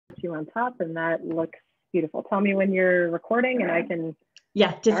you on top, and that looks beautiful. Tell me when you're recording and I can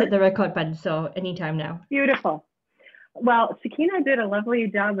Yeah, just hit the record button, so anytime now. Beautiful. Well, Sakina did a lovely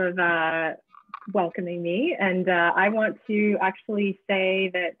job of welcoming me, and I want to actually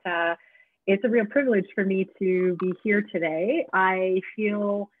say that it's a real privilege for me to be here today. I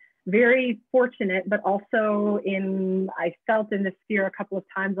feel very fortunate, but also I felt in this sphere a couple of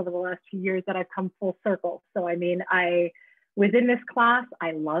times over the last few years that I've come full circle. So, I mean, I was in this class.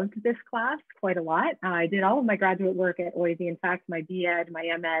 I loved this class quite a lot. I did all of my graduate work at OIV, in fact, my B.Ed, my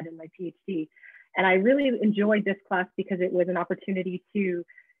M.Ed, and my PhD. And I really enjoyed this class because it was an opportunity to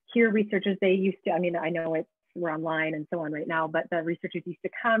hear researchers. They used to, I mean, I know we're online and so on right now, but the researchers used to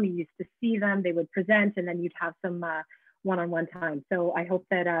come, you used to see them, they would present, and then you'd have some one-on-one time. So I hope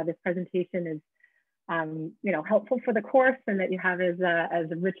that this presentation is, you know, helpful for the course, and that you have as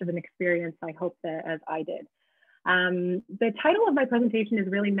rich of an experience, I hope, that as I did. The title of my presentation is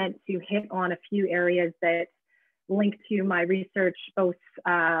really meant to hit on a few areas that link to my research, both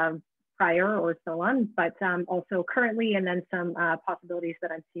prior or so on, but also currently, and then some possibilities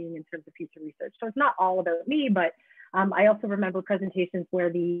that I'm seeing in terms of future research. So it's not all about me, but I also remember presentations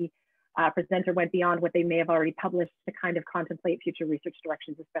where the presenter went beyond what they may have already published to kind of contemplate future research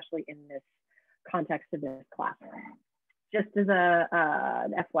directions, especially in this context of this class. Just as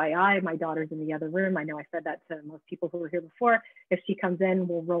an FYI, my daughter's in the other room. I know I said that to most people who were here before. If she comes in,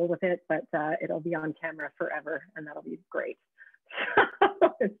 we'll roll with it, but it'll be on camera forever, and that'll be great.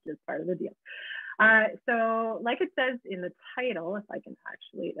 It's just part of the deal. So like it says in the title, if I can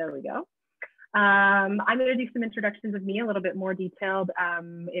actually, there we go. I'm going to do some introductions of me, a little bit more detailed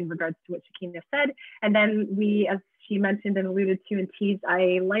in regards to what Sakina said. And then as she mentioned and alluded to and teased,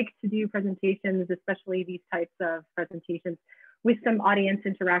 I like to do presentations, especially these types of presentations, with some audience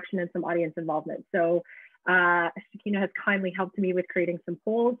interaction and some audience involvement. So Sakina has kindly helped me with creating some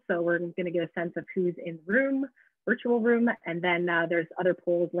polls. So we're going to get a sense of who's in the room, virtual room, and then there's other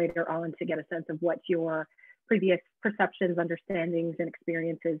polls later on to get a sense of what your previous perceptions, understandings, and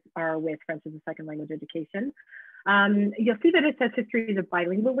experiences are with French as a second language education. You'll see that it says histories of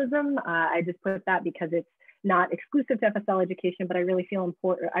bilingualism. I just put that because it's not exclusive to FSL education, but I really feel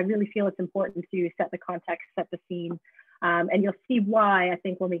it's important to set the context, set the scene, and you'll see why, I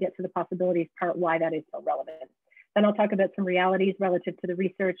think, when we get to the possibilities part, why that is so relevant. Then I'll talk about some realities relative to the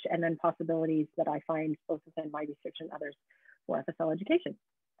research, and then possibilities that I find both within my research and others for FSL education.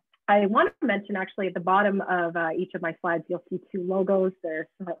 I want to mention, actually, at the bottom of each of my slides, you'll see two logos. They're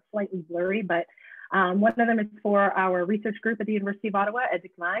slightly blurry, but one of them is for our research group at the University of Ottawa,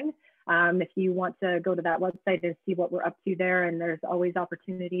 EducLang. If you want to go to that website and see what we're up to there, and there's always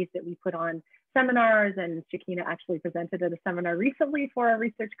opportunities that we put on seminars, and Sakina actually presented at a seminar recently for our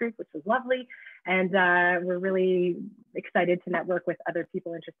research group, which was lovely. And we're really excited to network with other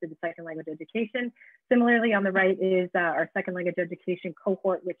people interested in second language education. Similarly, on the right is our second language education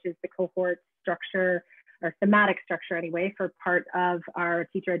cohort, which is the cohort structure, or thematic structure anyway, for part of our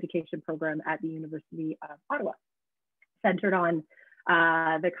teacher education program at the University of Ottawa, centered on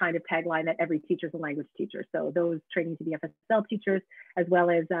the kind of tagline that every teacher is a language teacher. So those training to be FSL teachers, as well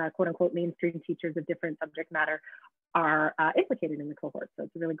as quote unquote mainstream teachers of different subject matter, are implicated in the cohort. So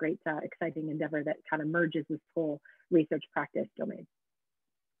it's a really great, exciting endeavor that kind of merges this whole research practice domain.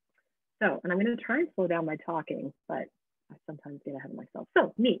 So, and I'm going to try and slow down my talking, but I sometimes get ahead of myself.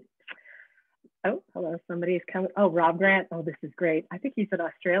 So me. Oh, hello, somebody's coming. Oh, Rob Grant. Oh, this is great. I think he's in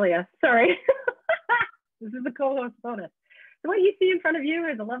Australia. Sorry. This is the co-host bonus. So what you see in front of you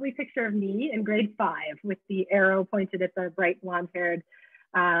is a lovely picture of me in grade 5 with the arrow pointed at the bright blonde-haired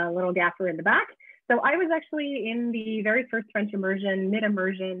little gaffer in the back. So I was actually in the very first French immersion,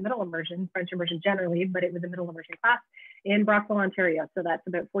 middle immersion, French immersion generally, but it was a middle immersion class in Brockville, Ontario. So that's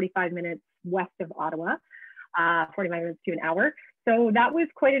about 45 minutes west of Ottawa, 45 minutes to an hour. So that was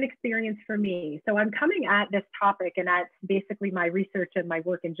quite an experience for me. So I'm coming at this topic and at basically my research and my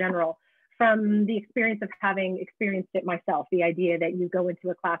work in general from the experience of having experienced it myself, the idea that you go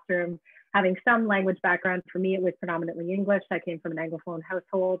into a classroom having some language background. For me, it was predominantly English. I came from an Anglophone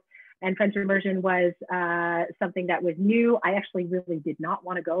household, and French immersion was something that was new. I actually really did not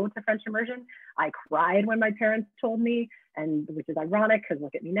want to go to French immersion. I cried when my parents told me, and which is ironic because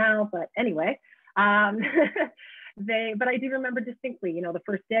look at me now, but anyway. But I do remember distinctly, you know, the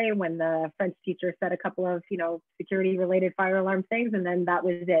first day when the French teacher said a couple of, you know, security related fire alarm things, and then that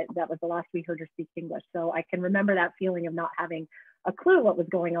was it. That was the last we heard her speak English. So I can remember that feeling of not having a clue what was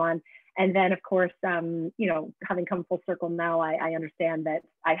going on. And then of course, you know, having come full circle now, I understand that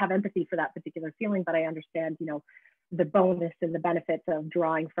I have empathy for that particular feeling, but I understand, you know, the bonus and the benefits of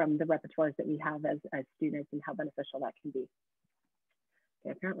drawing from the repertoires that we have as students and how beneficial that can be.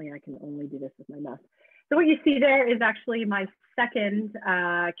 Okay, apparently I can only do this with my mouse. So what you see there is actually my second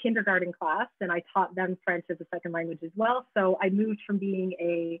kindergarten class, and I taught them French as a second language as well. So I moved from being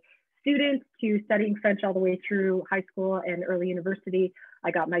a student to studying French all the way through high school and early university.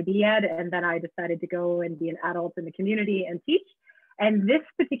 I got my B.Ed, and then I decided to go and be an adult in the community and teach. And this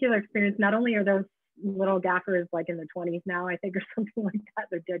particular experience, not only are those little gaffers like in their 20s now, I think, or something like that,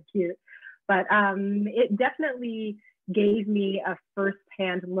 they're dead cute, but it definitely gave me a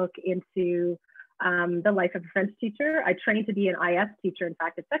firsthand look into the life of a French teacher. I trained to be an IS teacher, in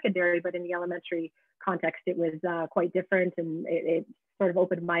fact, at secondary, but in the elementary context, it was quite different. And it sort of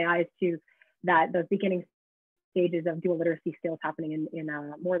opened my eyes to those beginning stages of dual literacy skills happening in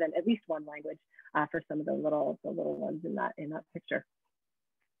more than at least one language for some of the little ones in that picture.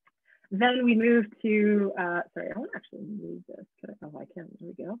 Then we moved to, sorry, I want to actually move this. Oh, I can,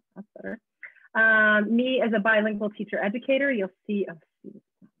 there we go, that's better. Me as a bilingual teacher educator, you'll see,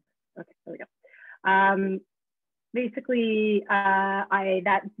 okay, there we go. Basically,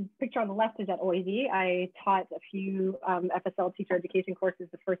 that picture on the left is at OIZ. I taught a few FSL teacher education courses,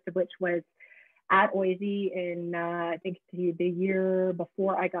 the first of which was at OIZ in, I think, the year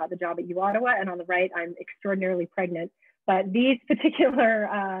before I got the job at Ottawa. And on the right, I'm extraordinarily pregnant. But these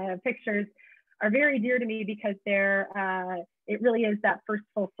particular pictures are very dear to me because it really is that first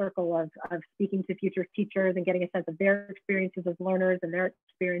full circle of speaking to future teachers and getting a sense of their experiences as learners and their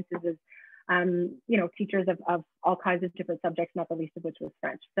experiences as teachers of all kinds of different subjects, not the least of which was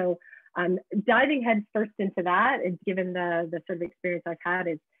French. So diving head first into that, and given the sort of experience I've had,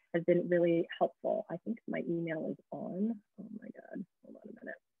 has been really helpful. I think my email is on. Oh my God, hold on a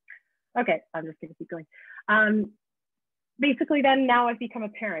minute. Okay, I'm just gonna keep going. Basically then now I've become a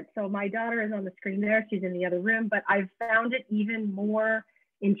parent. So my daughter is on the screen there, she's in the other room, but I've found it even more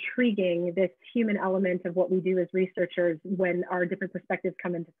intriguing, this human element of what we do as researchers when our different perspectives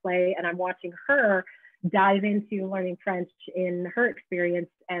come into play. And I'm watching her dive into learning French in her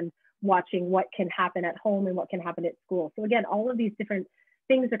experience and watching what can happen at home and what can happen at school. So again, all of these different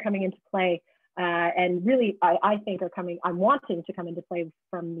things are coming into play and really, I think I'm wanting to come into play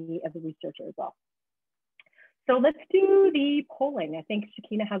from me as a researcher as well. So let's do the polling. I think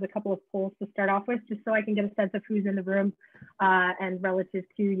Shakina has a couple of polls to start off with, just so I can get a sense of who's in the room and relative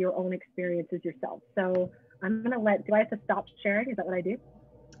to your own experiences yourself. So I'm gonna do I have to stop sharing? Is that what I do?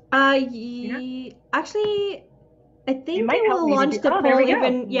 Actually, I think it will launch the poll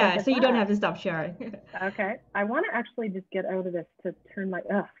even, so you don't have to stop sharing. Okay, I wanna actually just get out of this to turn my,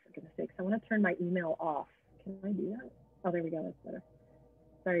 for goodness sakes, I wanna turn my email off. Can I do that? Oh, there we go, that's better.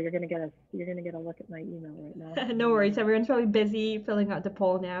 Sorry, you're gonna get a look at my email right now. No worries, everyone's probably busy filling out the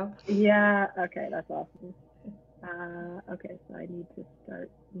poll now. Yeah, okay, that's awesome. Okay, so I need to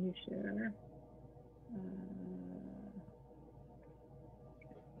start new share.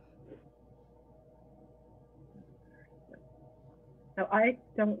 So I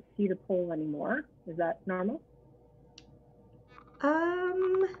don't see the poll anymore. Is that normal?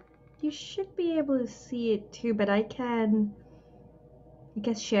 You should be able to see it too, but I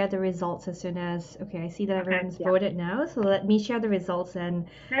guess share the results as soon as, okay, I see that everyone's voted now, so let me share the results and...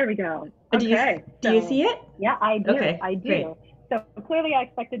 There we go. Okay. Do you see it? Yeah, I do. Okay, I do. Great. So clearly I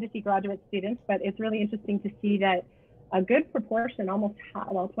expected to see graduate students, but it's really interesting to see that a good proportion, almost,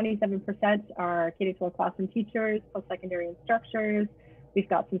 27% are K-12 classroom teachers, post-secondary instructors. We've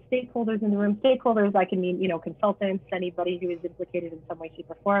got some stakeholders in the room. Stakeholders, I can mean, consultants, anybody who is implicated in some way, shape,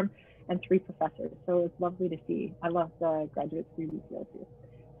 or form, and 3 professors. So it's lovely to see. I love the graduate students here too.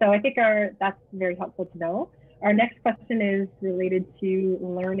 So I think that's very helpful to know. Our next question is related to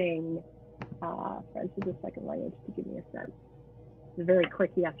learning French as a second language, to give me a sense. It's a very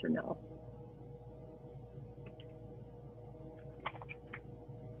quick yes or no.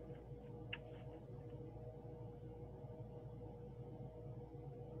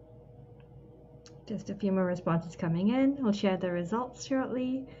 Just a few more responses coming in. We'll share the results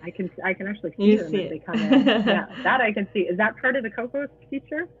shortly. I can actually see them as they come in. Yeah, that I can see. Is that part of the COCO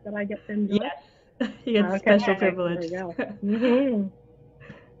feature that I get to enjoy? Yes, you get special privilege. There you go.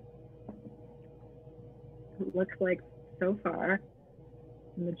 It looks like so far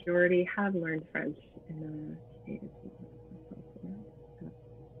the majority have learned French in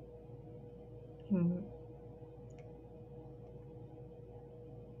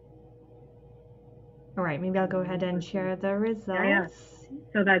All right, maybe I'll go ahead and share the results. Yeah.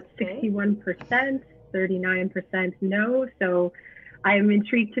 So that's 61%, 39% no. So I'm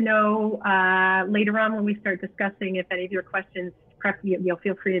intrigued to know later on when we start discussing, if any of your questions, you'll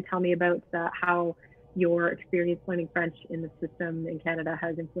feel free to tell me about how your experience learning French in the system in Canada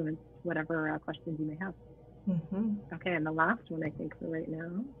has influenced whatever questions you may have. Okay, and the last one, I think, for right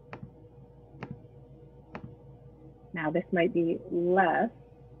now. Now, this might be less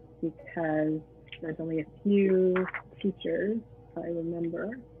because there's only a few teachers, if I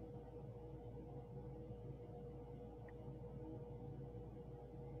remember.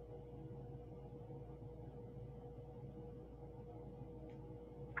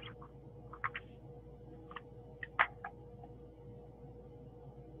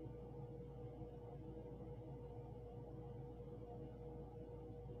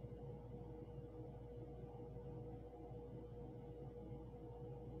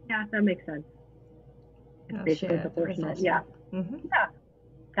 Yeah, that makes sense. It's basically proportional. Yeah. Yeah.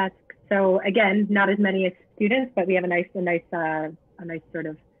 That's so again, not as many as students, but we have a nice sort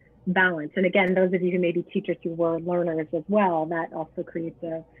of balance. And again, those of you who may be teachers who were learners as well, that also creates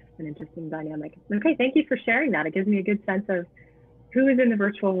an interesting dynamic. Okay, thank you for sharing that. It gives me a good sense of who is in the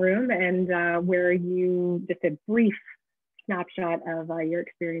virtual room and where you, just a brief snapshot of your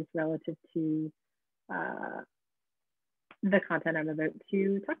experience relative to the content I'm about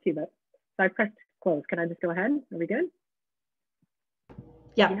to talk to you about. So I pressed close. Can I just go ahead? Are we good?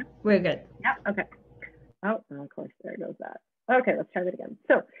 Yeah, we're good. Yeah, okay. Oh, of course, there goes that. Okay, let's try that again.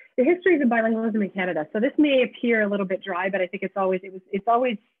 So the histories of bilingualism in Canada. So this may appear a little bit dry, but I think it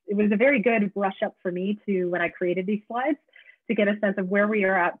was a very good brush up for me to, when I created these slides, to get a sense of where we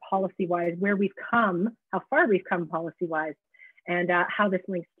are at policy-wise, where we've come, how far we've come policy-wise, and how this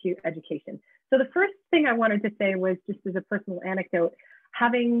links to education. So the first thing I wanted to say was, just as a personal anecdote, I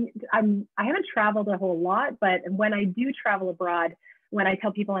haven't traveled a whole lot, but when I do travel abroad, when I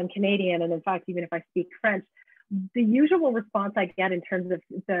tell people I'm Canadian, and in fact, even if I speak French, the usual response I get in terms of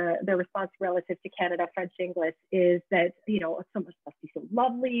the response relative to Canada, French, English, is that, so much must be so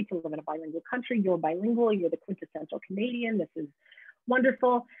lovely to live in a bilingual country. You're bilingual, you're the quintessential Canadian. This is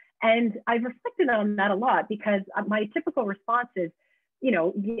wonderful. And I've reflected on that a lot, because my typical response is,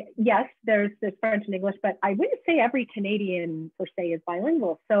 yes, there's French and English, but I wouldn't say every Canadian per se is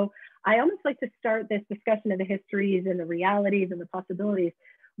bilingual. So I almost like to start this discussion of the histories and the realities and the possibilities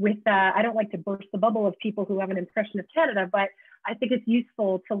with, I don't like to burst the bubble of people who have an impression of Canada, but I think it's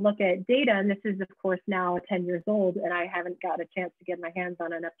useful to look at data. And this is, of course, now 10 years old, and I haven't got a chance to get my hands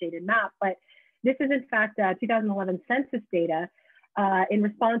on an updated map, but this is in fact 2011 census data in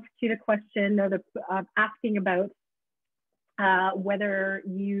response to the question or asking about whether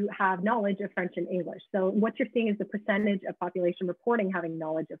you have knowledge of French and English. So what you're seeing is the percentage of population reporting having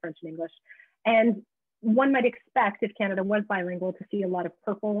knowledge of French and English. And one might expect, if Canada was bilingual, to see a lot of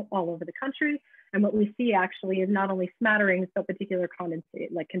purple all over the country. And what we see actually is not only smatterings, but particular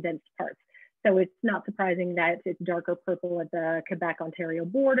condensed parts. So it's not surprising that it's darker purple at the Quebec-Ontario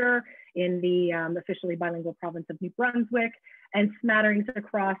border, in the officially bilingual province of New Brunswick, and smatterings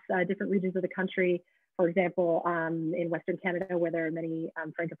across different regions of the country. For example, in Western Canada, where there are many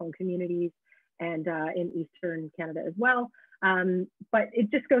Francophone communities, and in Eastern Canada as well. But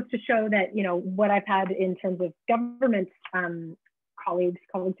it just goes to show that, what I've had in terms of government colleagues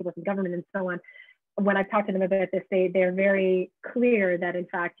who work in government and so on, when I've talked to them about this, they're very clear that, in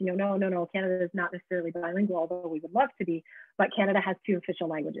fact, no, Canada is not necessarily bilingual, although we would love to be, but Canada has 2 official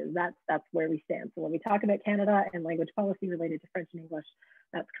languages. That's where we stand. So when we talk about Canada and language policy related to French and English,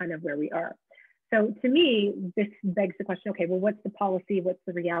 that's kind of where we are. So to me, this begs the question, okay, well, what's the policy? What's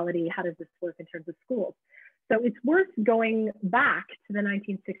the reality? How does this work in terms of schools? So it's worth going back to the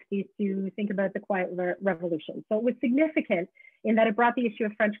 1960s to think about the Quiet Revolution. So it was significant in that it brought the issue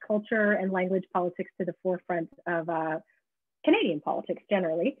of French culture and language politics to the forefront of Canadian politics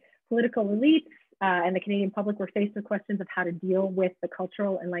generally. Political elites and the Canadian public were faced with questions of how to deal with the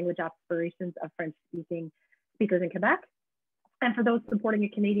cultural and language aspirations of French-speaking speakers in Quebec. And for those supporting a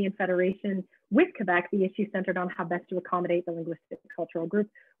Canadian federation with Quebec, the issue centered on how best to accommodate the linguistic cultural group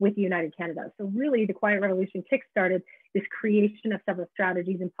with the United Canada. So really, the Quiet Revolution kickstarted this creation of several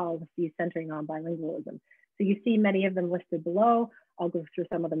strategies and policies centering on bilingualism. So you see many of them listed below. I'll go through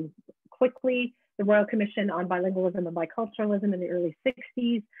some of them quickly. The Royal Commission on Bilingualism and Biculturalism in the early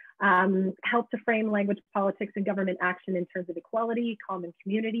 60s helped to frame language politics and government action in terms of equality, common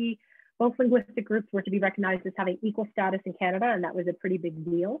community. Both linguistic groups were to be recognized as having equal status in Canada, and that was a pretty big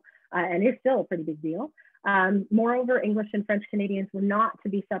deal, and is still a pretty big deal. Moreover, English and French Canadians were not to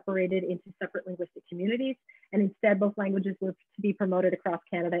be separated into separate linguistic communities, and instead both languages were to be promoted across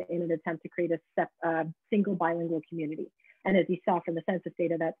Canada in an attempt to create a single bilingual community. And as you saw from the census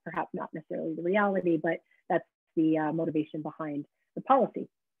data, that's perhaps not necessarily the reality, but that's the motivation behind the policy.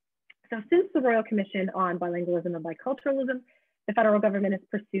 So since the Royal Commission on Bilingualism and Biculturalism, the federal government has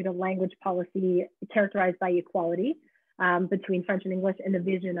pursued a language policy characterized by equality, between French and English and the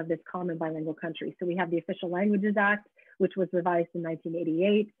vision of this common bilingual country. So we have the Official Languages Act, which was revised in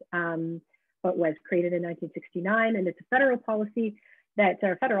 1988, but was created in 1969. And it's a federal policy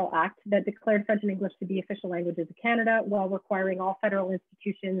federal act that declared French and English to be official languages of Canada, while requiring all federal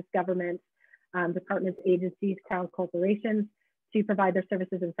institutions, governments, departments, agencies, crown corporations to provide their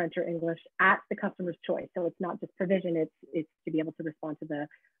services in French or English at the customer's choice. So it's not just provision, it's to be able to respond to the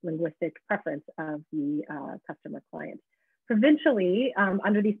linguistic preference of the customer client. Provincially,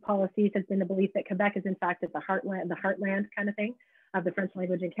 under these policies has been the belief that Quebec is in fact at the heartland kind of thing of the French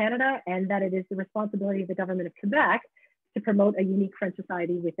language in Canada, and that it is the responsibility of the government of Quebec to promote a unique French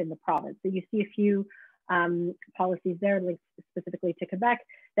society within the province. So you see a few policies there linked specifically to Quebec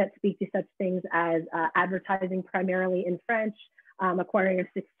that speak to such things as advertising primarily in French, acquiring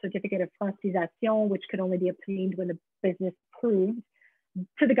a certificate of francisation, which could only be obtained when the business proved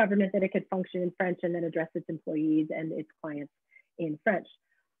to the government that it could function in French and then address its employees and its clients in French.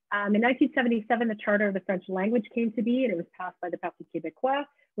 In 1977, the Charter of the French language came to be, and it was passed by the Parti Québécois,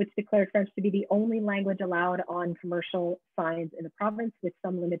 which declared French to be the only language allowed on commercial signs in the province, with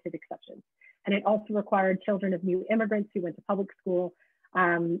some limited exceptions. And it also required children of new immigrants who went to public school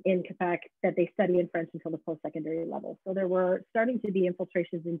in Quebec that they study in French until the post-secondary level. So there were starting to be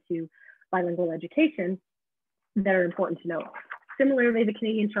infiltrations into bilingual education that are important to note. Similarly, the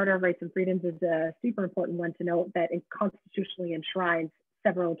Canadian Charter of Rights and Freedoms is a super important one to note that it constitutionally enshrines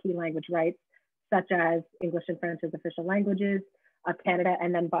several key language rights, such as English and French as official languages of Canada,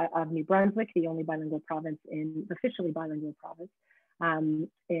 and then of New Brunswick, the only bilingual province officially bilingual province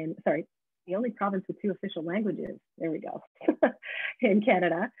the only province with 2 official languages, there we go, in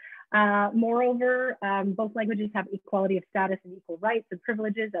Canada. Moreover, both languages have equality of status and equal rights and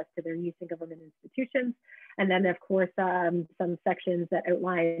privileges as to their use in government institutions. And then, of course, some sections that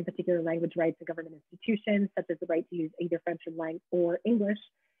outline particular language rights in government institutions, such as the right to use either French or English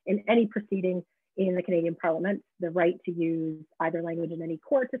in any proceeding in the Canadian Parliament, the right to use either language in any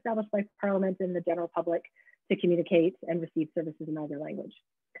court established by Parliament and the general public to communicate and receive services in either language.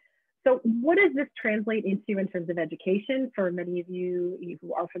 So what does this translate into in terms of education? For many of you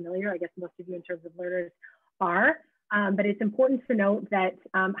who are familiar, I guess most of you in terms of learners are, but it's important to note that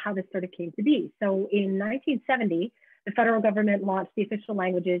how this sort of came to be. So in 1970, the federal government launched the official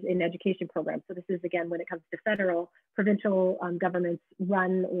languages in education programs. So this is, again, when it comes to federal, provincial governments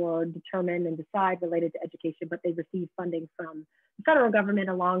run or determine and decide related to education, but they receive funding from the federal government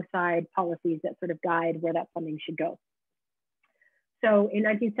alongside policies that sort of guide where that funding should go. So in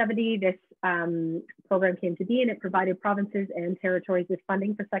 1970, this program came to be, and it provided provinces and territories with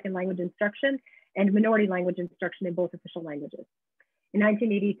funding for second language instruction and minority language instruction in both official languages. In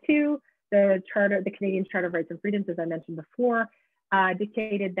 1982, the Canadian Charter of Rights and Freedoms, as I mentioned before,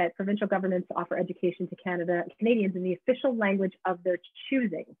 dictated that provincial governments offer education to Canadians in the official language of their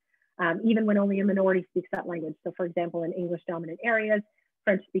choosing, even when only a minority speaks that language. So for example, in English dominant areas,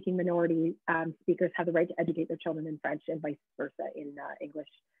 French-speaking minority speakers have the right to educate their children in French, and vice versa in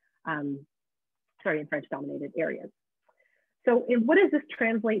in French-dominated areas. So what does this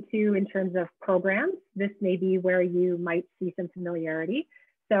translate to in terms of programs? This may be where you might see some familiarity.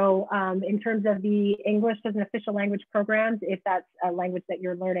 So in terms of the English as an official language programs, if that's a language that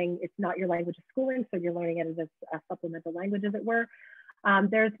you're learning, it's not your language of schooling, so you're learning it as a supplemental language, as it were.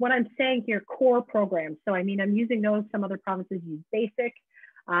 There's what I'm saying here, core programs. So I mean, I'm using those, some other provinces use basic.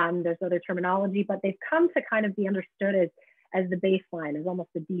 There's other terminology, but they've come to kind of be understood as the baseline, as almost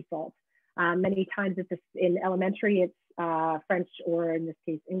the default. Many times in elementary, it's French, or in this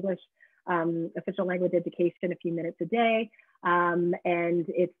case, English, official language education a few minutes a day. And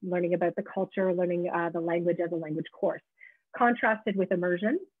it's learning about the culture, learning the language as a language course. Contrasted with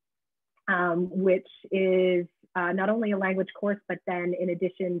immersion, which is not only a language course, but then in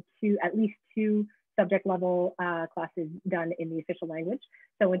addition to at least 2 subject level classes done in the official language.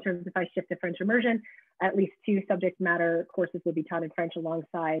 So in terms of, if I shift to French immersion, at least 2 subject matter courses will be taught in French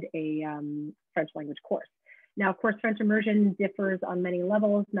alongside a French language course. Now, of course, French immersion differs on many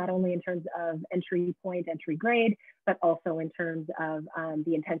levels, not only in terms of entry point, entry grade, but also in terms of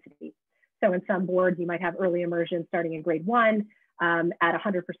the intensity. So in some boards, you might have early immersion starting in grade 1 at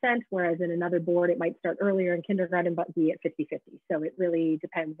 100%, whereas in another board, it might start earlier in kindergarten, but be at 50-50. So it really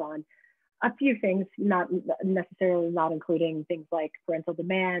depends on a few things, not necessarily not including things like parental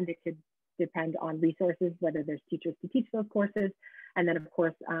demand. It could depend on resources, whether there's teachers to teach those courses. And then, of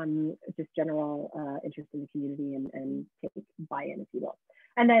course, just general interest in the community and take buy-in, if you will.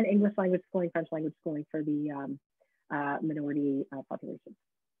 And then English language schooling, French language schooling for the minority population.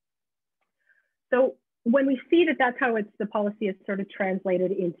 So when we see that that's how the policy is sort of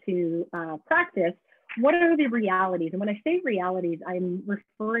translated into practice, what are the realities? And when I say realities, I'm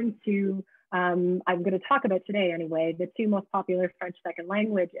referring to, I'm going to talk about today anyway, the two most popular French second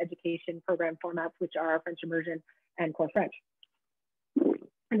language education program formats, which are French immersion and core French.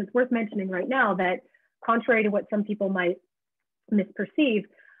 And it's worth mentioning right now that contrary to what some people might misperceive,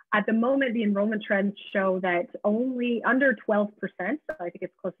 at the moment, the enrollment trends show that only under 12%, so I think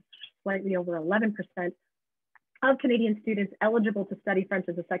it's close to slightly over 11%, of Canadian students eligible to study French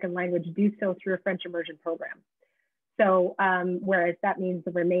as a second language do so through a French immersion program. So whereas that means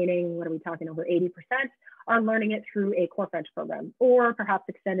the remaining, what are we talking, over 80% are learning it through a core French program, or perhaps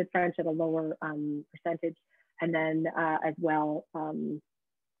extended French at a lower percentage, and then as well,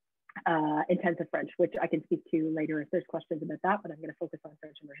 intensive French, which I can speak to later if there's questions about that, but I'm going to focus on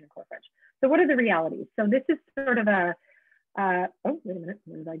French immersion and core French. So what are the realities? So this is sort of a, oh, wait a minute,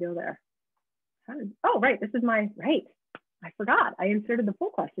 where did I go there? Oh, right, this is my, right, I forgot. I inserted the full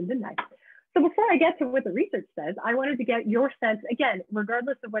question, didn't I? So before I get to what the research says, I wanted to get your sense, again,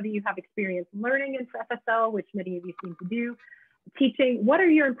 regardless of whether you have experience learning in FSL, which many of you seem to do, teaching, what are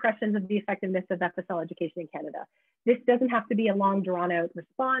your impressions of the effectiveness of FSL education in Canada? This doesn't have to be a long drawn out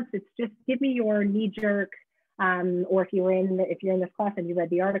response. It's just give me your knee jerk, or if you're in this class and you read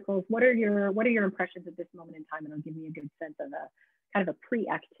the articles, what are your impressions at this moment in time? And it'll give me a good sense of a kind of a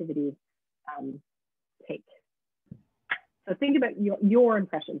pre-activity take. So think about your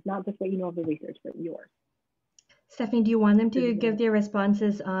impressions, not just what you know of the research, but yours. Stephanie, do you want them to give their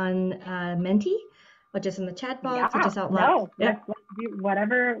responses on Menti, or just in the chat box, or just out loud? No, let's do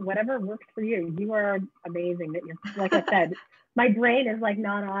whatever works for you. You are amazing. That you're, like I said, my brain is like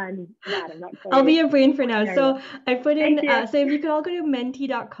not on that. I'm not. I'll be your brain for now. So I put in. So if you could all go to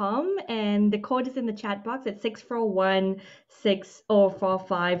menti.com, and the code is in the chat box. It's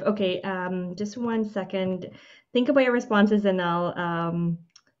 6416045. Okay. Just 1 second. Think about your responses, and I'll.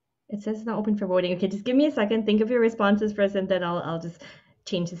 It says it's not open for voting. Okay, just give me a second. Think of your responses first, and then I'll just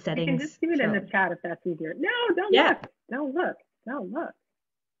change the settings. You can just do it in the chat if that's easier. No, don't look. Don't look. Don't look.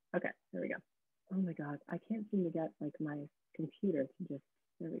 Okay, there we go. Oh my God, I can't seem to get like my computer to just,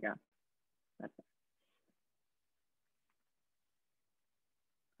 there we go. That's it.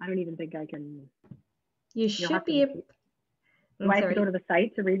 I don't even think I can. You should be able. Do I have to go to the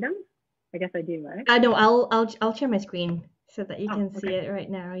site to read them? I guess I do, right? No, I'll share my screen so that you can see it right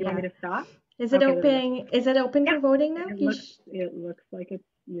now. You want me to stop? Is it open? Is it open for voting now? It looks like it's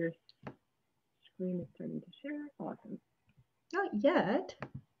your screen is starting to share. Awesome. Not yet.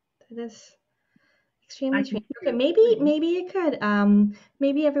 That is extremely strange. Okay, maybe you could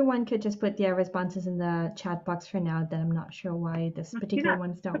maybe everyone could just put their responses in the chat box for now. Then I'm not sure why this particular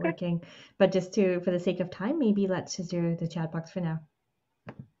one's not working. But just for the sake of time, maybe let's just do the chat box for now.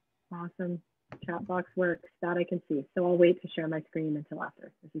 Awesome. Chat box works. That I can see. So I'll wait to share my screen until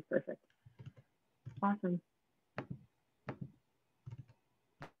after. This is perfect. Awesome.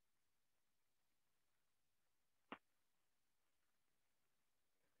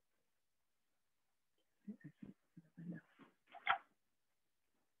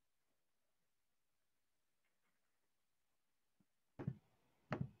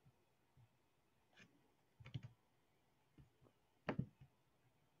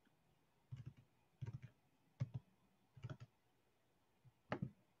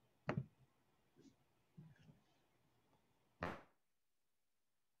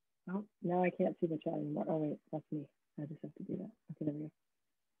 Oh, now I can't see the chat anymore. Oh wait, that's me. I just have to do that. Okay, there we go.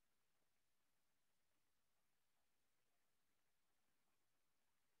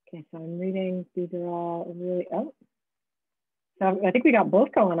 Okay, so I'm reading. These are all really, oh. So I think we got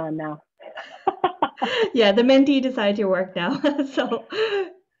both going on now. Yeah, the Menti decided to work now. So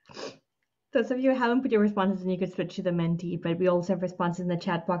some of you haven't put your responses in, you could switch to the Menti, but we also have responses in the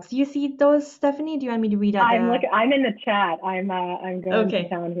chat box. Do you see those, Stephanie? Do you want me to read out? I'm in the chat. I'm going to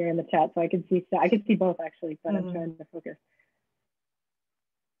town here in the chat, so I can see both actually, but I'm trying to focus.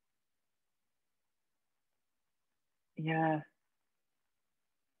 Yeah.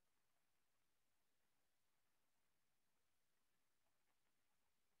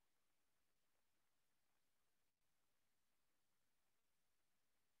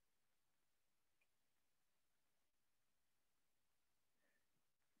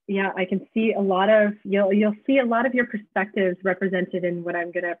 Yeah, I can see a lot of, you'll see a lot of your perspectives represented in what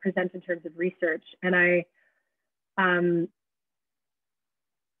I'm going to present in terms of research. And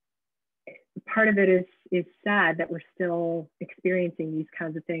part of it is sad that we're still experiencing these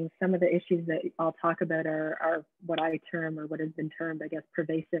kinds of things. Some of the issues that I'll talk about are what I term, or what has been termed, I guess,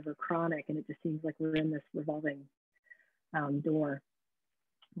 pervasive or chronic. And it just seems like we're in this revolving door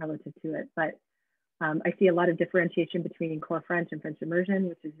relative to it. But I see a lot of differentiation between core French and French immersion,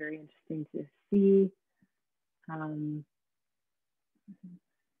 which is very interesting to see. Um,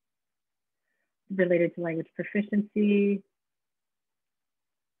 related to language proficiency.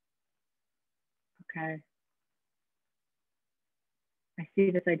 Okay. I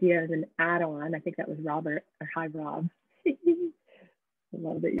see this idea as an add-on. I think that was Robert, or hi, Rob. I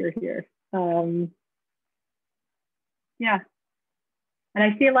love that you're here. Yeah. And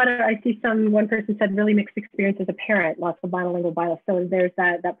I see one person said really mixed experience as a parent, lots of monolingual bias. So there's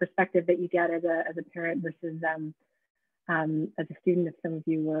that perspective that you get as a parent versus as a student, if some of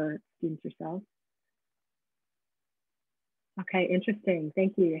you were students yourself. Okay, interesting.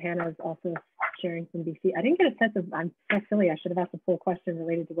 Thank you. Hannah's also sharing from BC. I didn't get a sense of, I'm so silly. I should have asked a full question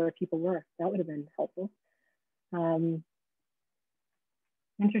related to where people were. That would have been helpful.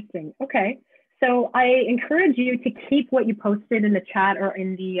 Interesting. Okay. So I encourage you to keep what you posted in the chat or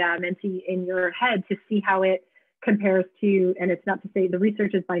in the Menti in your head to see how it compares to, and it's not to say the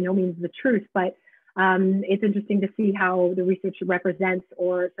research is by no means the truth, but it's interesting to see how the research represents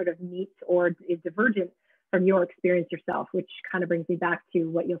or sort of meets or is divergent from your experience yourself, which kind of brings me back to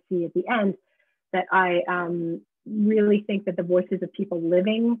what you'll see at the end, that I really think that the voices of people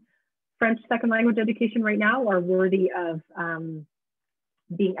living French second language education right now are worthy of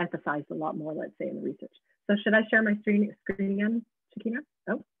being emphasized a lot more, let's say, in the research. So should I share my screen again, Shakina?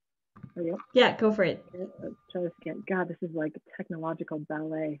 Oh, there we go. Yeah, go for it. Let's try this again. God, this is like technological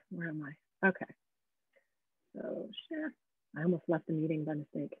ballet. Where am I? Okay. So share. I almost left the meeting by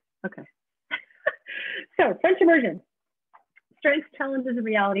mistake. Okay. So French immersion, strengths, challenges, and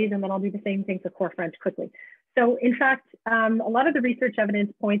realities, and then I'll do the same thing for core French quickly. So in fact, a lot of the research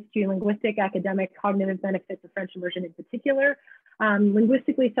evidence points to linguistic, academic, cognitive benefits of French immersion in particular.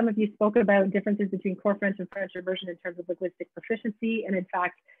 Linguistically, some of you spoke about differences between core French and French immersion in terms of linguistic proficiency, and in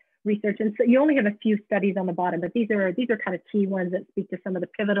fact, research. And so you only have a few studies on the bottom, but these are kind of key ones that speak to some of the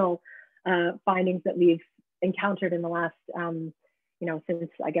pivotal findings that we've encountered in the last, since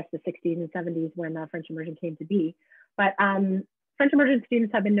I guess the 60s and 70s when French immersion came to be. But French immersion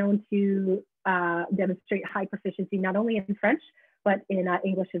students have been known to demonstrate high proficiency, not only in French, but in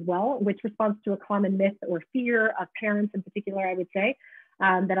English as well, which responds to a common myth or fear of parents in particular, I would say,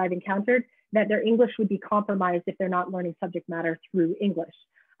 that I've encountered, that their English would be compromised if they're not learning subject matter through English.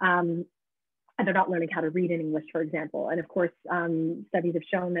 And they're not learning how to read in English, for example. And of course, studies have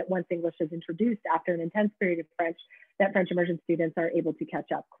shown that once English is introduced after an intense period of French, that French immersion students are able to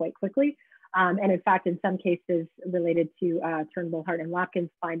catch up quite quickly. And in fact, in some cases related to Turnbull, Hart, and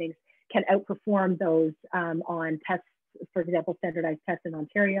Lapkin's findings, can outperform those on tests, for example, standardized tests in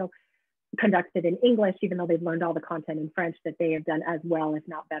Ontario, conducted in English, even though they've learned all the content in French, that they have done as well, if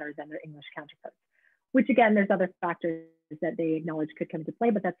not better, than their English counterparts. Which again, there's other factors that they acknowledge could come into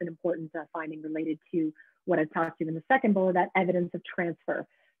play, but that's an important finding related to what I talked to in the second bullet, that evidence of transfer.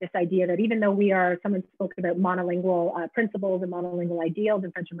 This idea that even though someone spoke about monolingual principles and monolingual ideals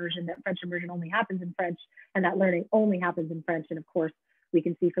in French immersion, that French immersion only happens in French and that learning only happens in French. And of course, we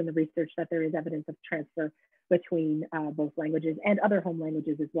can see from the research that there is evidence of transfer between both languages and other home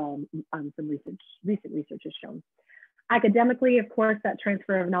languages as well. Some recent research has shown. Academically, of course, that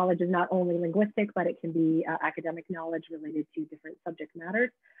transfer of knowledge is not only linguistic, but it can be academic knowledge related to different subject matters.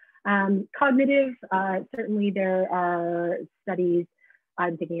 Cognitive, certainly there are studies,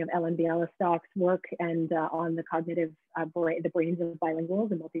 I'm thinking of Ellen Bialystock's work and on the cognitive, the brains of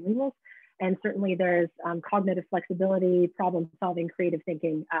bilinguals and multilinguals. And certainly there's cognitive flexibility, problem solving, creative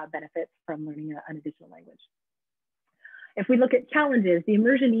thinking benefits from learning an additional language. If we look at challenges, the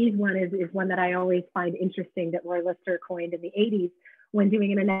immersionese one is one that I always find interesting, that Roy Lister coined in the 80s when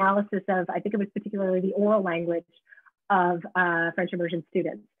doing an analysis of, I think it was particularly the oral language of French immersion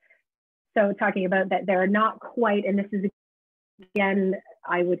students. So talking about that they're not quite, and this is again,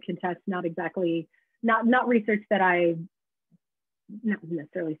 I would contest not research that I not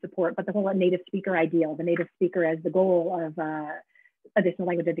necessarily support, but the whole native speaker ideal, the native speaker as the goal of additional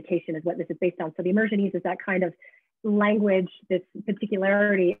language education is what this is based on. So the immersionese is that kind of language, this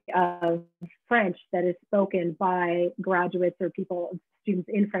particularity of French that is spoken by graduates or students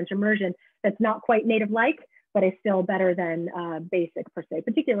in French immersion that's not quite native-like, but is still better than basic per se,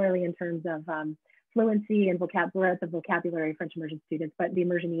 particularly in terms of fluency and breadth of vocabulary French immersion students, but the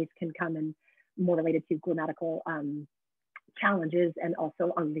immersionese can come in more related to grammatical challenges and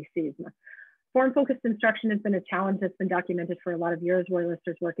also anglicisme. Form-focused instruction has been a challenge that's been documented for a lot of years. Roy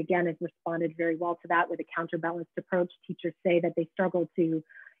Lister's work, again, has responded very well to that with a counterbalanced approach. Teachers say that they struggle to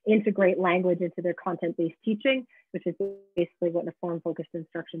integrate language into their content-based teaching, which is basically what the form-focused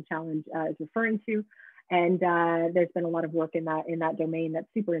instruction challenge is referring to. And there's been a lot of work in that domain that's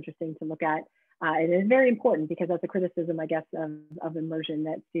super interesting to look at. It is very important because that's a criticism, I guess, of immersion,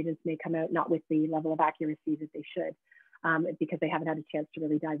 that students may come out not with the level of accuracy that they should, because they haven't had a chance to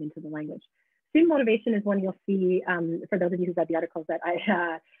really dive into the language. Student motivation is one you'll see, for those of you who read the articles that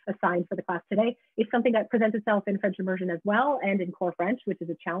I assigned for the class today. It's something that presents itself in French immersion as well, and in core French, which is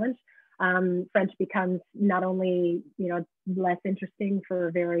a challenge. French becomes not only, less interesting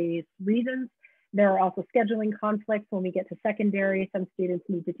for various reasons. There are also scheduling conflicts when we get to secondary. Some students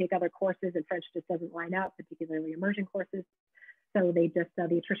need to take other courses and French just doesn't line up, particularly immersion courses. So they just,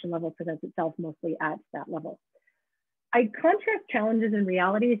 the attrition level presents itself mostly at that level. I contrast challenges and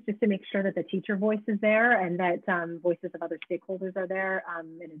realities just to make sure that the teacher voice is there and that voices of other stakeholders are there,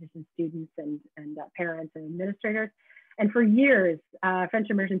 in addition to students and parents and administrators. And for years, French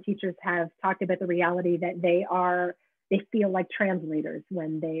immersion teachers have talked about the reality that they feel like translators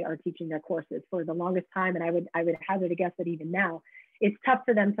when they are teaching their courses for the longest time. And I would hazard a guess that even now, it's tough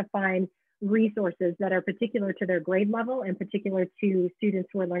for them to find resources that are particular to their grade level and particular to students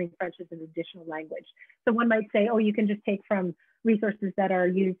who are learning French as an additional language. So one might say, oh, you can just take from resources that are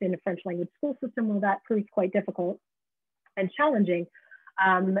used in a French language school system. Well, that proves quite difficult and challenging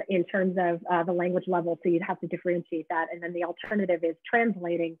in terms of the language level. So you'd have to differentiate that. And then the alternative is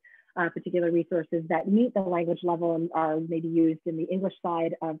translating particular resources that meet the language level and are maybe used in the English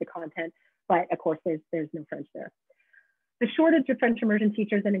side of the content, but of course there's no French there. The shortage of French immersion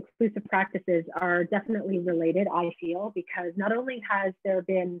teachers and inclusive practices are definitely related, I feel, because not only has there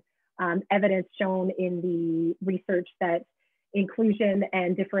been evidence shown in the research that inclusion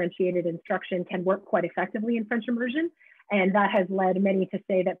and differentiated instruction can work quite effectively in French immersion, and that has led many to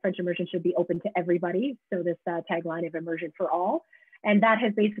say that French immersion should be open to everybody, so this tagline of immersion for all. And that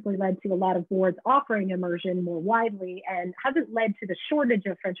has basically led to a lot of boards offering immersion more widely and hasn't led to the shortage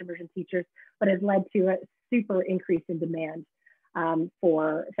of French immersion teachers, but has led to a super increase in demand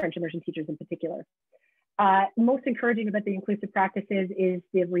for French immersion teachers in particular. Most encouraging about the inclusive practices is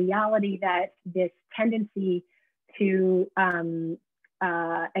the reality that this tendency to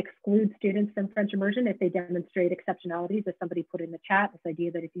exclude students from French immersion if they demonstrate exceptionalities, as somebody put in the chat, this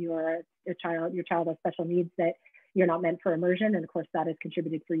idea that if you are your child has special needs, that you're not meant for immersion. And of course, that has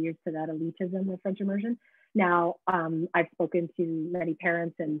contributed for years to that elitism with French immersion. Now, I've spoken to many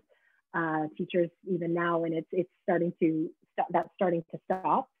parents and teachers even now, and it's starting to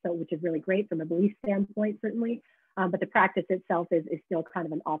stop. So, which is really great from a belief standpoint, certainly. But the practice itself is still kind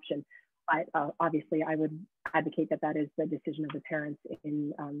of an option. But obviously, I would advocate that is the decision of the parents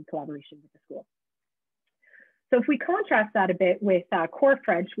in collaboration with the school. So if we contrast that a bit with core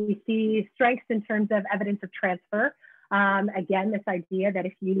French, we see strengths in terms of evidence of transfer. Again, this idea that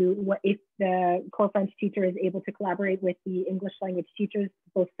if the core French teacher is able to collaborate with the English language teachers,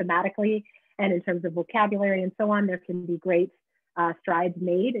 both thematically and in terms of vocabulary and so on, there can be great strides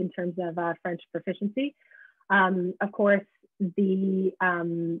made in terms of French proficiency. Of course, the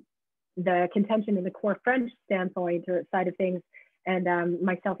contention in the core French standpoint or side of things, and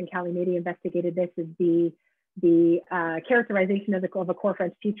myself and Callie Mady investigated this, is the characterization of a core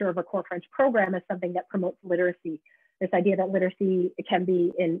French teacher of a core French program as something that promotes literacy. This idea that literacy can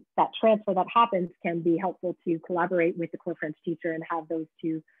be, in that transfer that happens, can be helpful to collaborate with the core French teacher and have those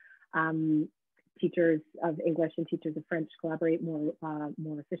two teachers of English and teachers of French collaborate more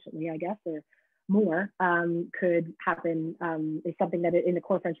efficiently, I guess, or more, could happen, is something that in the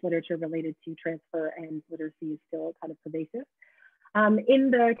core French literature related to transfer and literacy is still kind of pervasive. In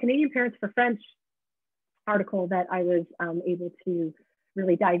the Canadian Parents for French article that I was able to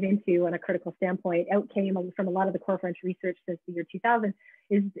really dive into on a critical standpoint, out came from a lot of the core French research since the year 2000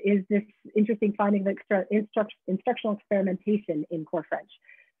 is this interesting finding of instructional experimentation in core French.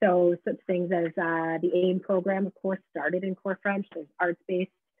 So such things as the AIM program, of course, started in core French. There's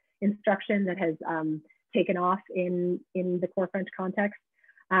arts-based instruction that has taken off in the core French context.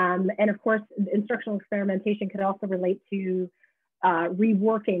 And of course, instructional experimentation could also relate to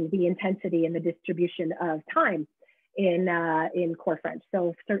reworking the intensity and the distribution of time in core French.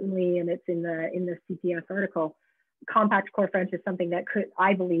 So certainly, and it's in the CPF article, compact core French is something that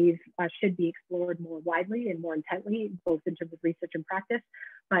I believe, should be explored more widely and more intently, both in terms of research and practice,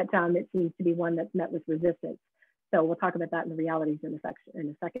 but it seems to be one that's met with resistance. So we'll talk about that in the realities in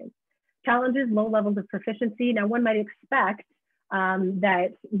a second. Challenges, low levels of proficiency. Now, one might expect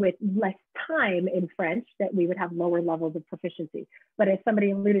that with less time in French that we would have lower levels of proficiency. But as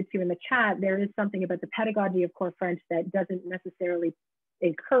somebody alluded to in the chat, there is something about the pedagogy of core French that doesn't necessarily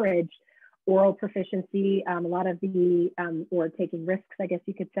encourage oral proficiency. A lot of the, or taking risks, I guess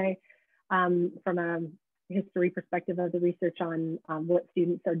you could say, from a history perspective of the research on what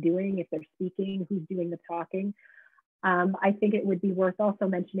students are doing, if they're speaking, who's doing the talking. I think it would be worth also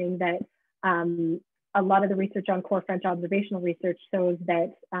mentioning that A lot of the research on core French observational research shows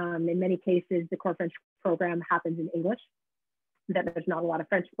that in many cases, the core French program happens in English, that there's not a lot of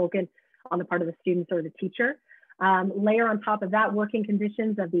French spoken on the part of the students or the teacher. Layer on top of that working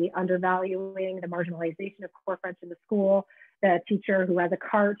conditions of the undervaluing, the marginalization of core French in the school, the teacher who has a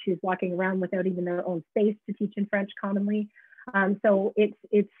cart, who's walking around without even their own space to teach in French commonly. So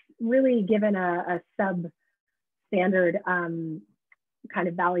it's really given a substandard kind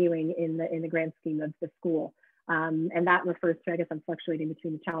of valuing in the grand scheme of the school. And that refers to, I guess I'm fluctuating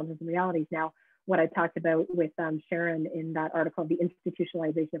between the challenges and realities now, what I talked about with Sharon in that article, the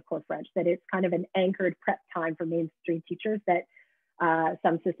institutionalization of core French, that it's kind of an anchored prep time for mainstream teachers that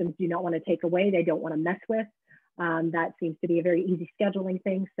some systems do not want to take away, they don't want to mess with. That seems to be a very easy scheduling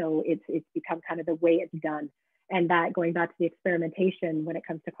thing. So it's become kind of the way it's done. And that, going back to the experimentation, when it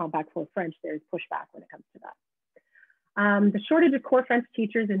comes to compact core French, there's pushback when it comes to that. The shortage of core French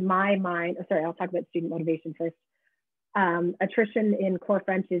teachers in my mind, sorry, I'll talk about student motivation first. Attrition in core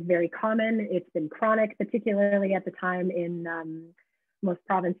French is very common. It's been chronic, particularly at the time in most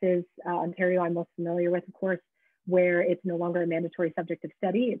provinces. Ontario, I'm most familiar with, of course, where it's no longer a mandatory subject of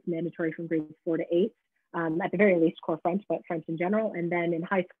study. It's mandatory from grades 4 to 8, at the very least core French, but French in general. And then in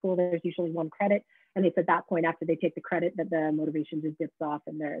high school, there's usually 1 credit. And it's at that point, after they take the credit, that the motivation just dips off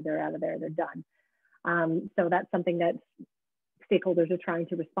and they're out of there, they're done. So that's something that stakeholders are trying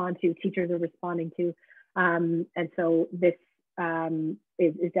to respond to, teachers are responding to. And so this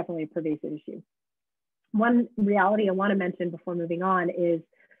is definitely a pervasive issue. One reality I want to mention before moving on is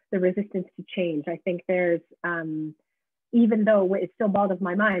the resistance to change. I think there's, even though it still boggles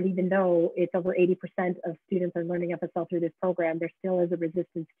my mind, even though it's over 80% of students are learning FSL through this program, there still is a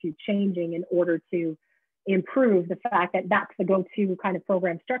resistance to changing in order to improve the fact that that's the go-to kind of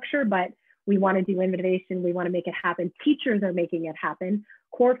program structure, but we want to do innovation, we want to make it happen. Teachers are making it happen.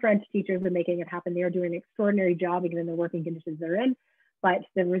 Core French teachers are making it happen. They are doing an extraordinary job given the working conditions they're in, but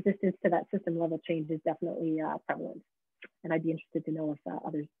the resistance to that system level change is definitely prevalent. And I'd be interested to know if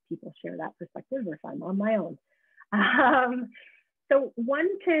other people share that perspective or if I'm on my own. So one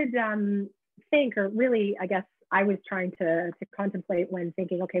could think, or really, I guess I was trying to contemplate when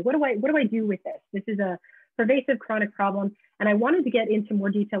thinking, okay, what do I do with this? This is a pervasive chronic problem. And I wanted to get into more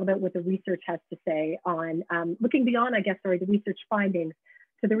detail about what the research has to say on looking beyond, I guess, the research findings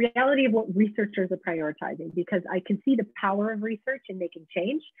to the reality of what researchers are prioritizing, because I can see the power of research in making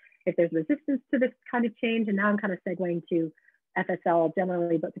change if there's resistance to this kind of change. And now I'm kind of segueing to FSL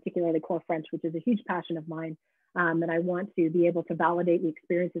generally, but particularly core French, which is a huge passion of mine. And I want to be able to validate the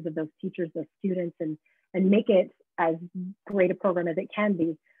experiences of those teachers, those students, and make it as great a program as it can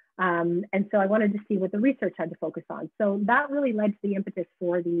be. And so I wanted to see what the research had to focus on. So that really led to the impetus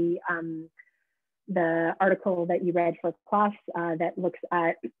for the article that you read for class that looks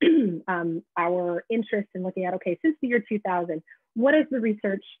at our interest in looking at, okay, since the year 2000, what is the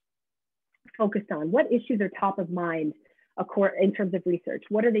research focused on? What issues are top of mind in terms of research?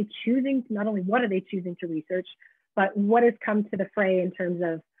 What are they choosing? Not only what are they choosing to research, but what has come to the fray in terms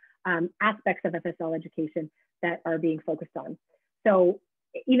of aspects of FSL education that are being focused on. So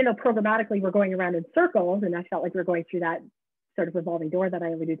even though programmatically we're going around in circles, and I felt like we're going through that sort of revolving door that I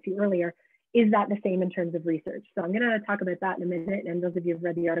alluded to earlier, is that the same in terms of research? So I'm going to talk about that in a minute, and those of you who've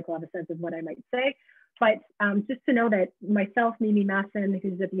read the article have a sense of what I might say. But just to know that myself, Mimi Masson,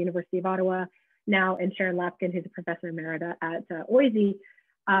 who's at the University of Ottawa now, and Sharon Lapkin, who's a professor emerita at OISE,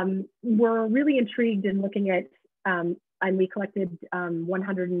 we're really intrigued in looking at, and we collected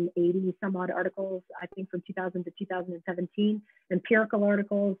 180 some odd articles, I think from 2000 to 2017, empirical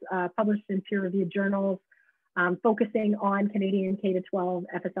articles published in peer-reviewed journals, focusing on Canadian K-12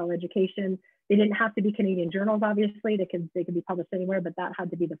 FSL education. They didn't have to be Canadian journals, obviously. They could be published anywhere, but that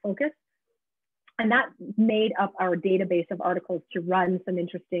had to be the focus. And that made up our database of articles to run some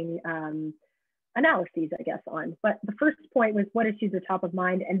interesting analyses, I guess, on. But the first point was what issues are top of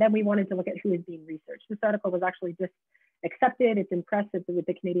mind, and then we wanted to look at who is being researched. This article was actually just accepted. It's impressive with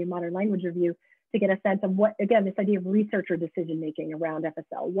the Canadian Modern Language Review to get a sense of what, again, this idea of researcher decision-making around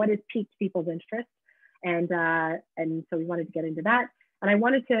FSL. What has piqued people's interest? And so we wanted to get into that. And I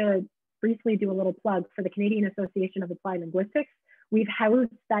wanted to briefly do a little plug for the Canadian Association of Applied Linguistics. We've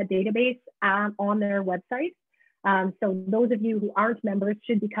housed that database on their website. So those of you who aren't members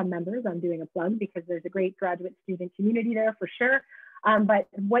should become members. I'm doing a plug because there's a great graduate student community there for sure. But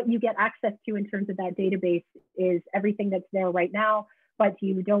what you get access to in terms of that database is everything that's there right now, but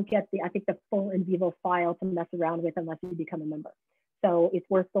you don't get I think the full in vivo file to mess around with unless you become a member. So it's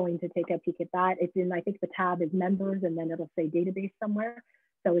worth going to take a peek at that. It's in, I think the tab is members, and then it'll say database somewhere.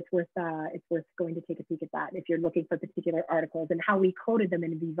 So it's worth going to take a peek at that if you're looking for particular articles. And how we coded them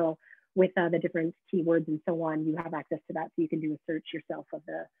in vivo with the different keywords and so on, you have access to that, so you can do a search yourself of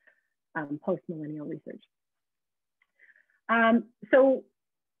the post-millennial research. So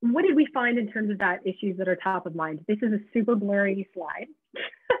what did we find in terms of that issues that are top of mind? This is a super blurry slide,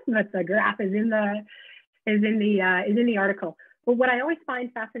 but the graph is in the article. But what I always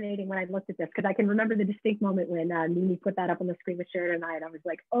find fascinating when I looked at this, because I can remember the distinct moment when Mimi put that up on the screen with Sharon and I was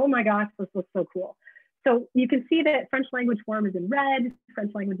like, oh my gosh, this looks so cool. So you can see that French language form is in red,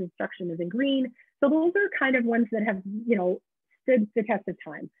 French language instruction is in green. So those are kind of ones that have, you know, stood the test of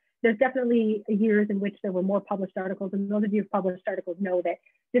time. There's definitely years in which there were more published articles, and those of you who published articles know that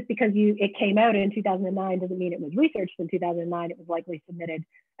just because it came out in 2009 doesn't mean it was researched in 2009. It was likely submitted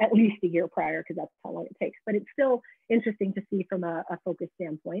at least a year prior, because that's how long it takes. But it's still interesting to see from a focus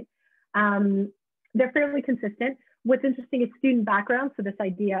standpoint. They're fairly consistent. What's interesting is student background. So this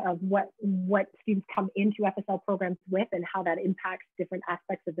idea of what students come into FSL programs with and how that impacts different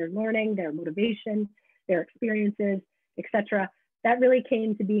aspects of their learning, their motivation, their experiences, etc. That really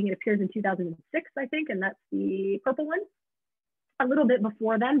came to being, it appears in 2006, I think, and that's the purple one. A little bit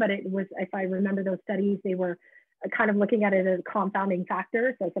before then, but it was, if I remember those studies, they were kind of looking at it as a confounding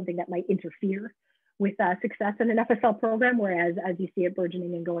factor, so something that might interfere with success in an FSL program, whereas as you see it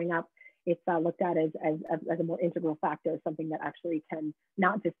burgeoning and going up, it's looked at as a more integral factor, something that actually can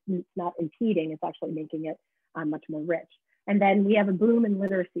not impeding, it's actually making it much more rich. And then we have a boom in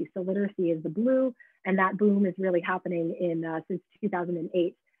literacy. So literacy is the blue, and that boom is really happening since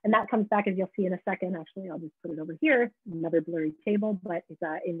 2008. And that comes back, as you'll see in a second. Actually, I'll just put it over here, another blurry table, but it's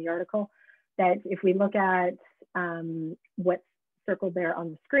in the article, that if we look at what's circled there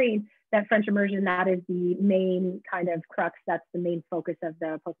on the screen, that French immersion, that is the main kind of crux, that's the main focus of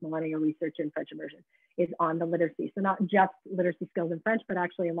the post-millennial research in French immersion, is on the literacy. So not just literacy skills in French, but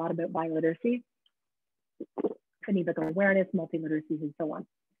actually a lot about biliteracy, phonemic awareness, multiliteracies, and so on.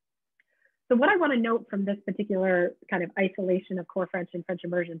 So what I want to note from this particular kind of isolation of core French and French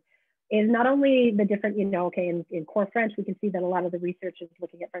immersion is not only the different, you know, okay, in core French, we can see that a lot of the research is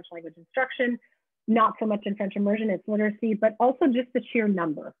looking at French language instruction, not so much in French immersion, it's literacy, but also just the sheer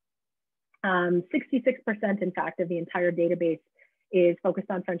number. 66%, in fact, of the entire database is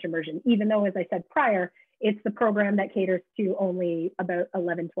focused on French immersion, even though, as I said prior, it's the program that caters to only about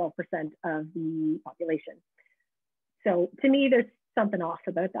 11, 12% of the population. So to me, there's something off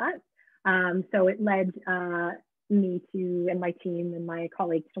about that. So it led me to, and my team and my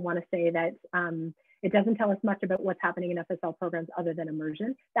colleagues, to want to say that it doesn't tell us much about what's happening in FSL programs other than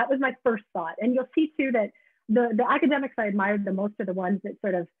immersion. That was my first thought. And you'll see too that the academics I admired the most are the ones that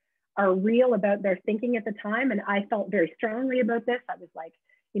sort of are real about their thinking at the time. And I felt very strongly about this. I was like,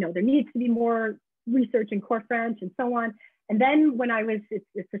 you know, there needs to be more research in core French and so on. And then when I was,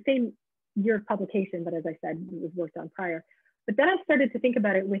 it's the same year of publication, but as I said, it was worked on prior. But then I started to think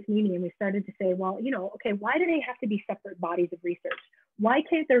about it with Mimi, and we started to say, well, you know, okay, why do they have to be separate bodies of research? Why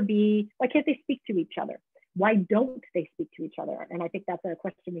can't they speak to each other? Why don't they speak to each other? And I think that's a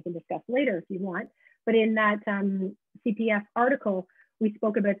question we can discuss later if you want. But in that CPF article, we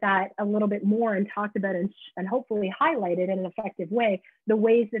spoke about that a little bit more and talked about and hopefully highlighted in an effective way the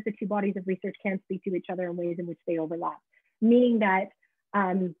ways that the two bodies of research can speak to each other and ways in which they overlap. Meaning that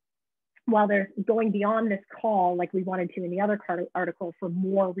while they're going beyond this call, like we wanted to in the other article for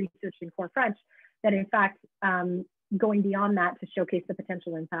more research in core French, that in fact, going beyond that to showcase the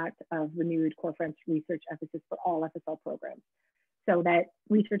potential impact of renewed core French research emphasis for all FSL programs. So that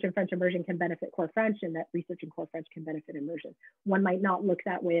research in French immersion can benefit core French, and that research in core French can benefit immersion. One might not look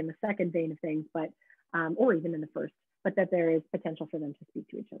that way in the second vein of things, but or even in the first, but that there is potential for them to speak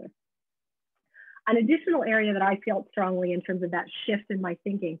to each other. An additional area that I felt strongly in terms of that shift in my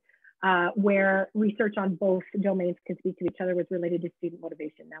thinking, where research on both domains can speak to each other, was related to student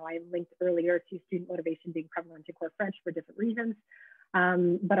motivation. Now, I linked earlier to student motivation being prevalent in core French for different reasons,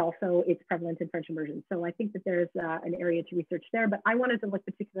 but also it's prevalent in French immersion. So I think that there's an area to research there, but I wanted to look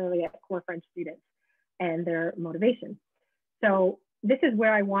particularly at core French students and their motivation. So this is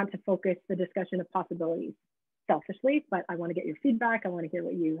where I want to focus the discussion of possibilities, selfishly, but I want to get your feedback. I want to hear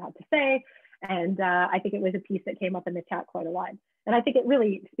what you have to say. And I think it was a piece that came up in the chat quite a lot. And I think it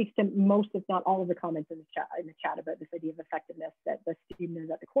really speaks to most, if not all, of the comments in the chat about this idea of effectiveness, that the student is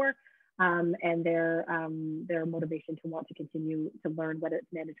at the core, and their motivation to want to continue to learn, whether it's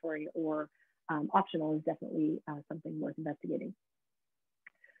mandatory or optional, is definitely something worth investigating.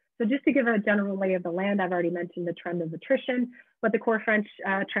 So just to give a general lay of the land, I've already mentioned the trend of attrition, but the core French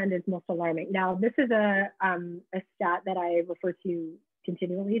trend is most alarming. Now, this is a stat that I refer to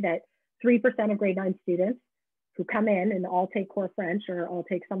continually, that 3% of grade 9 students who come in and all take core French or all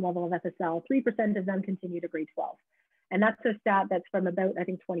take some level of FSL, 3% of them continue to grade 12. And that's a stat that's from about, I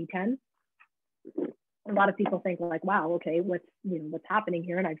think, 2010. A lot of people think like, wow, okay, what's happening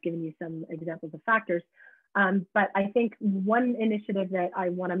here? And I've given you some examples of factors. But I think one initiative that I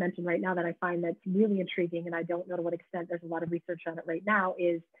want to mention right now that I find that's really intriguing, and I don't know to what extent there's a lot of research on it right now,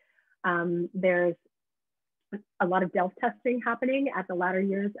 is there's a lot of DELF testing happening at the latter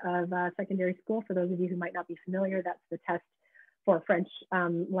years of secondary school. For those of you who might not be familiar, that's the test for French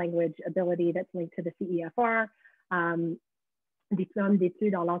language ability that's linked to the CEFR. Diplôme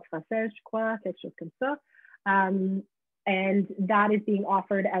d'études en langue française, je crois, quelque chose comme ça. And that is being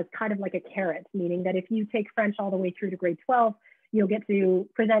offered as kind of like a carrot, meaning that if you take French all the way through to grade 12, you'll get to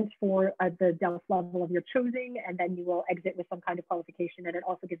present for the DELF level of your choosing, and then you will exit with some kind of qualification. And it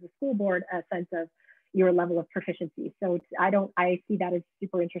also gives the school board a sense of your level of proficiency. So I see that as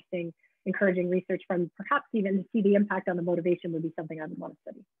super interesting, encouraging research from perhaps even to see the impact on the motivation would be something I would want to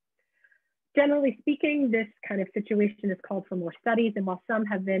study. Generally speaking, this kind of situation is called for more studies, and while some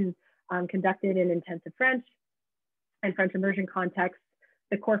have been conducted in intensive French and French immersion contexts,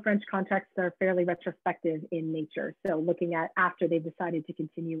 the core French contexts are fairly retrospective in nature. So looking at after they've decided to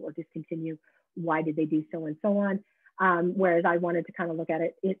continue or discontinue, why did they do so and so on. Whereas I wanted to kind of look at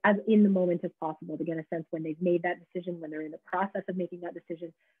it as in the moment as possible to get a sense when they've made that decision, when they're in the process of making that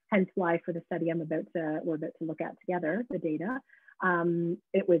decision. Hence why for the study we're about to look at together, the data,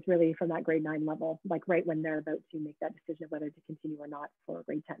 it was really from that grade 9 level, like right when they're about to make that decision of whether to continue or not for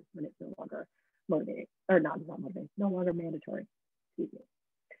grade 10, when it's no longer motivating, or not motivating, no longer mandatory, excuse me.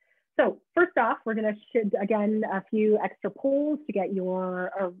 So first off, we're going to again a few extra polls to get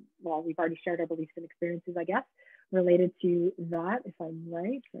well, we've already shared our beliefs and experiences, I guess, related to that, if I'm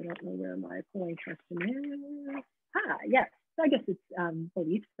right. I don't know where my polling question is. Yes, I guess it's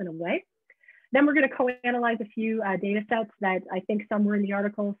beliefs in a way. Then we're going to co-analyze a few data sets that I think some were in the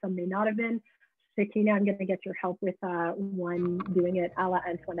article, some may not have been. Sakina, I'm going to get your help with one doing it a la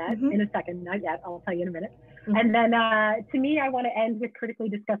Antoinette in a second, not yet, I'll tell you in a minute. And then to me, I want to end with critically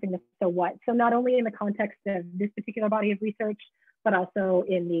discussing the so what. So not only in the context of this particular body of research, but also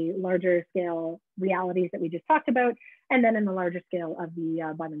in the larger scale realities that we just talked about, and then in the larger scale of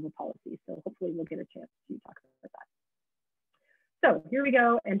the bilingual policy. So hopefully we'll get a chance to talk about that. So here we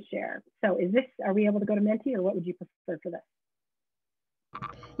go and share. So are we able to go to Menti, or what would you prefer for this?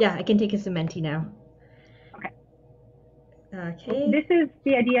 Yeah, I can take us to Menti now. Okay. Okay. This is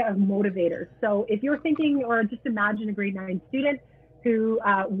the idea of motivators. So if you're thinking, or just imagine a grade 9 student who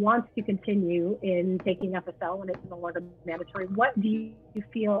wants to continue in taking FSL when it's no longer mandatory, what do you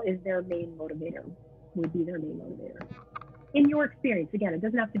feel is their main motivator, would be their main motivator? In your experience, again, it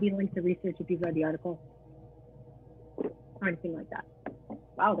doesn't have to be linked to research if you've read the article or anything like that.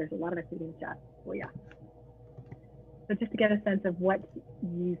 Wow, there's a lot of activity in the chat. Well, yeah. So just to get a sense of what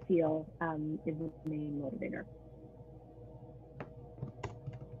you feel is the main motivator.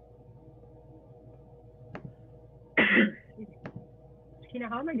 Tina,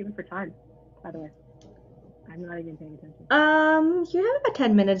 how am I doing for time, by the way? I'm not even paying attention. You have about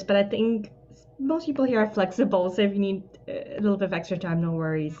 10 minutes, but I think most people here are flexible, so if you need a little bit of extra time, no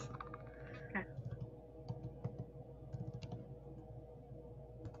worries. Okay.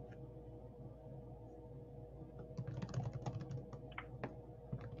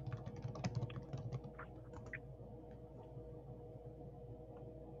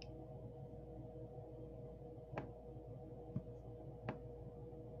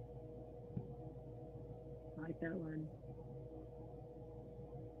 I like that one.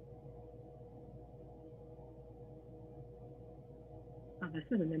 Oh, this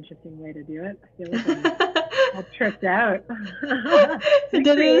is an interesting way to do it. I feel like I'm all tripped out.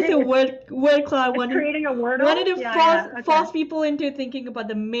 That is a word cloud. Creating a word. Wanted to force people into thinking about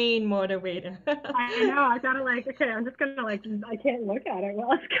the main motivator. I know. I gotta okay, I'm just gonna I can't look at it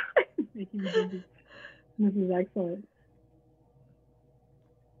while it's making me busy. This is excellent.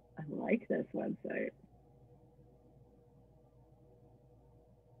 I like this website.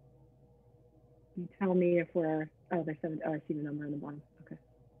 You tell me if we're, oh, there's 7, oh, I see the number on the bottom. Okay.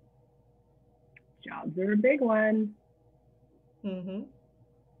 Jobs are a big one. Mm-hmm.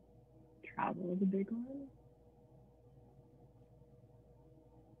 Travel is a big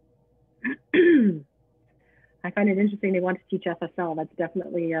one. I find it interesting they want to teach FSL. That's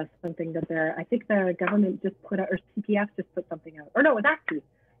definitely something that I think the government just put out, or CPF just put something out. Or no, it was ACTI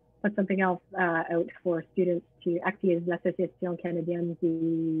put something else out for students to, ACTI is l'Association Canadienne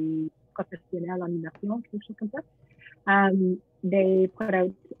des Professionnels en Immersion, quelque chose comme ça. They put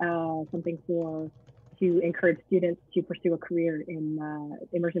out something to encourage students to pursue a career in,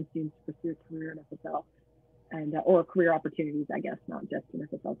 immersion students to pursue a career in FSL. And, or career opportunities, I guess, not just in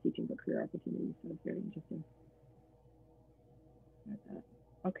FSL teaching, but career opportunities. So it's very interesting.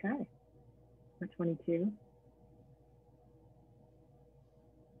 Okay, for 22.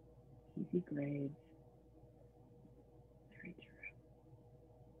 Easy grades. Very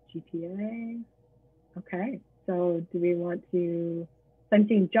true. GPA. Okay, so do we want to, I'm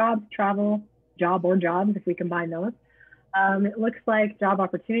seeing jobs, travel, job or jobs, if we combine those. It looks like job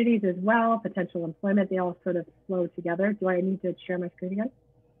opportunities as well, potential employment, they all sort of flow together. Do I need to share my screen again?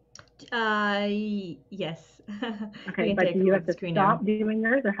 Yes. Okay, but do you have to stop doing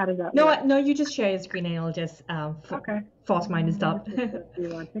yours, or how does that work? No, you just share your screen and it'll just okay. force mine to stop. Do you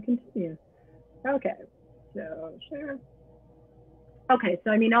want to continue? Okay, so share. Okay,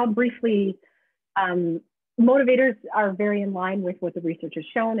 so I mean, I'll briefly, motivators are very in line with what the research has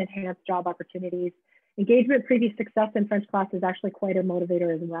shown, enhanced job opportunities. Engagement, previous success in French class is actually quite a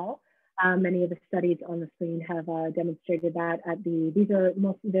motivator as well. Many of the studies on the screen have demonstrated that these are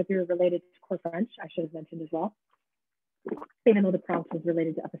mostly related to core French, I should have mentioned as well, even though the prompt was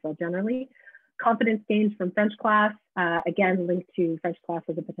related to FSL generally. Confidence gains from French class, again, linked to French class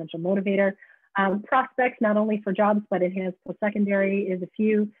as a potential motivator. Prospects, not only for jobs, but enhanced post-secondary is a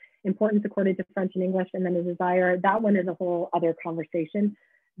few. Importance according to French and English, and then the desire, that one is a whole other conversation.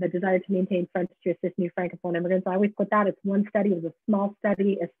 The desire to maintain French to assist new Francophone immigrants. I always put that, it's one study, it was a small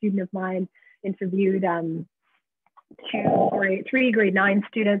study. A student of mine interviewed three grade 9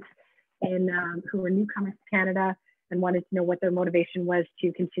 students who were newcomers to Canada and wanted to know what their motivation was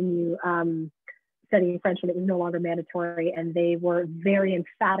to continue studying French when it was no longer mandatory. And they were very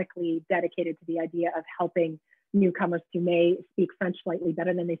emphatically dedicated to the idea of helping newcomers who may speak French slightly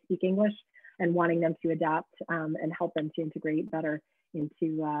better than they speak English, and wanting them to adapt and help them to integrate better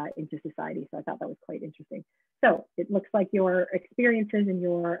into society. So I thought that was quite interesting. So it looks like your experiences and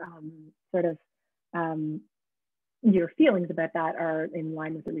your your feelings about that are in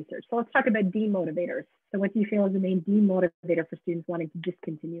line with the research. So let's talk about demotivators. So what do you feel is the main demotivator for students wanting to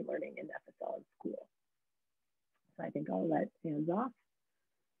discontinue learning in FSL in school? So I think I'll let hands off.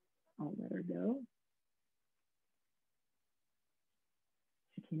 I'll let her go.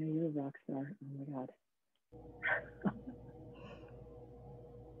 Shakina, you're a rock star. Oh my God.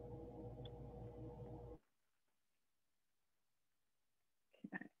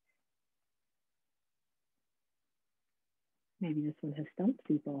 Okay. Maybe this one has stumped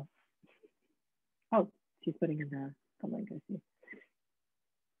people. Oh, she's putting in the link, I see.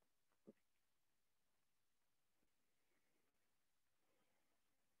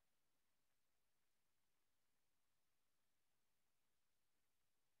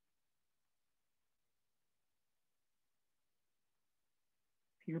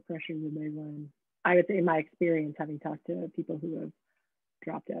 Peer pressure is a big one. I would say, in my experience, having talked to people who have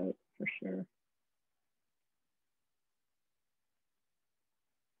dropped out, for sure.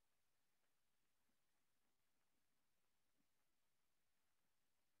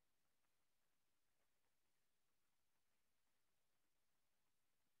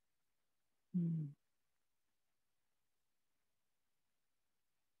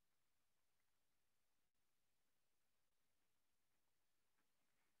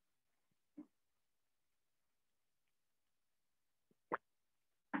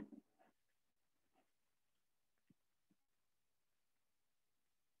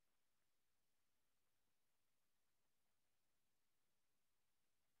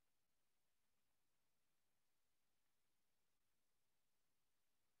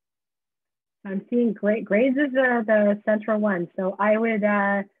 I'm seeing grades is the central one. So I would,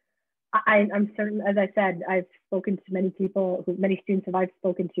 I'm certain, as I said, I've spoken to many people, many students that I've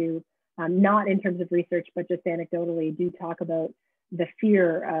spoken to, not in terms of research, but just anecdotally, do talk about the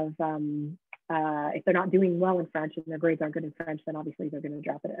fear of if they're not doing well in French and their grades aren't good in French, then obviously they're going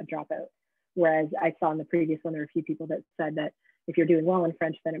to drop out. Whereas I saw in the previous one, there are a few people that said that if you're doing well in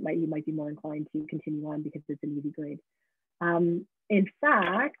French, then you might be more inclined to continue on because it's an easy grade. In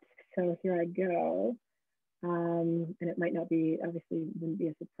fact, so here I go. And it might not be, obviously wouldn't be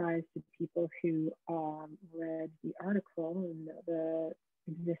a surprise to people who read the article and the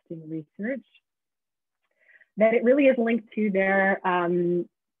existing research, that it really is linked to their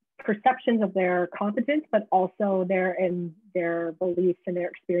perceptions of their competence, but also their beliefs and their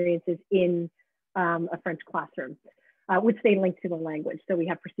experiences in a French classroom, which they link to the language. So we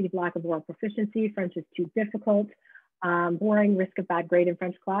have perceived lack of oral proficiency, French is too difficult, boring, risk of bad grade in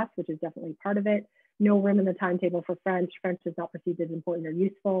French class, which is definitely part of it. No room in the timetable for French. French is not perceived as important or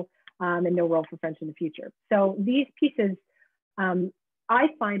useful, and no role for French in the future. So these pieces I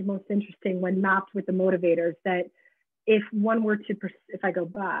find most interesting when mapped with the motivators, that if one were to, if I go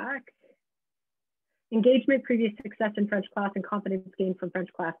back, engagement, previous success in French class, and confidence gained from French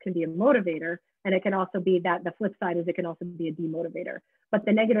class can be a motivator. And it can also be that the flip side is it can also be a demotivator. But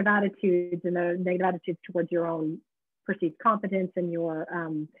the negative attitudes and the negative attitudes towards your own perceived competence and your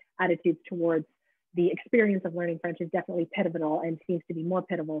attitudes towards the experience of learning French is definitely pivotal and seems to be more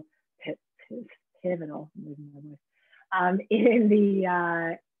pivotal in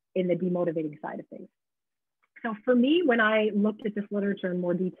the demotivating side of things. So for me, when I looked at this literature in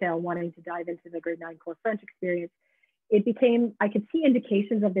more detail, wanting to dive into the grade 9 core French experience, it became, I could see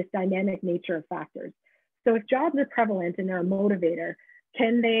indications of this dynamic nature of factors. So if jobs are prevalent and they're a motivator,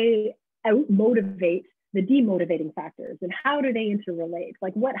 can they out-motivate the demotivating factors? And how do they interrelate?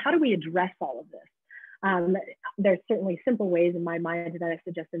 Like how do we address all of this? There's certainly simple ways in my mind that I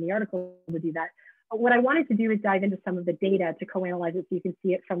suggest in the article to do that. But what I wanted to do is dive into some of the data to co-analyze it so you can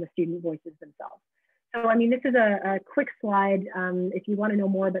see it from the student voices themselves. So, I mean, this is a quick slide. If you want to know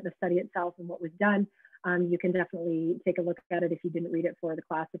more about the study itself and what was done, you can definitely take a look at it if you didn't read it for the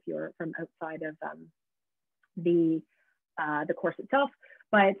class, if you're from outside of the course itself.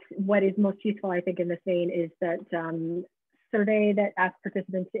 But what is most useful, I think, in this vein is that survey that asked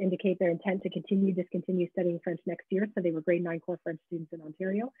participants to indicate their intent to discontinue studying French next year. So they were grade 9 core French students in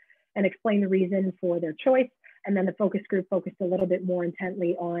Ontario, and explain the reason for their choice. And then the focus group focused a little bit more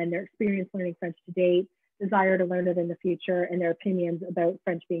intently on their experience learning French to date, desire to learn it in the future, and their opinions about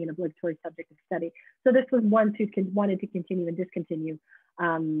French being an obligatory subject of study. So this was ones who wanted to continue and discontinue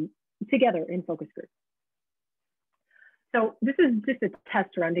together in focus groups. So this is just a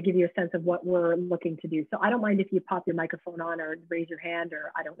test run to give you a sense of what we're looking to do. So I don't mind if you pop your microphone on or raise your hand,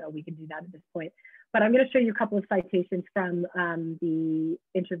 or I don't know, we can do that at this point. But I'm going to show you a couple of citations from the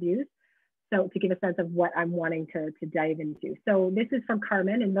interviews, so to give a sense of what I'm wanting to dive into. So this is from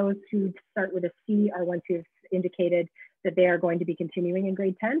Carmen, and those who start with a C are ones who have indicated that they are going to be continuing in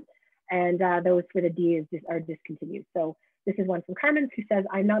grade 10, and those with a D are discontinued. So this is one from Carmen, who says,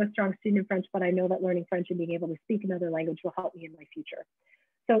 I'm not a strong student in French, but I know that learning French and being able to speak another language will help me in my future.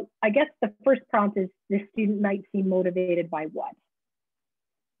 So I guess the first prompt is, this student might seem motivated by what?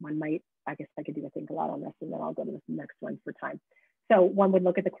 One might, I guess I could do a think a lot on this, and then I'll go to the next one for time. So one would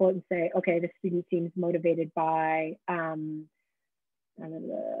look at the quote and say, okay, the student seems motivated by,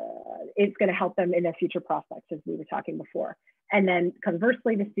 it's going to help them in their future prospects, as we were talking before. And then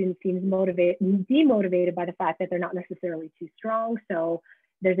conversely, the student seems demotivated by the fact that they're not necessarily too strong. So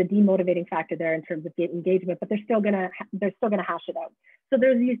there's a demotivating factor there in terms of engagement, but they're still gonna hash it out. So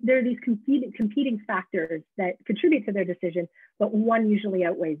there are these competing factors that contribute to their decision, but one usually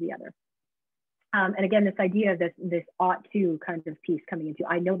outweighs the other. And again, this idea of this ought to kind of piece coming into,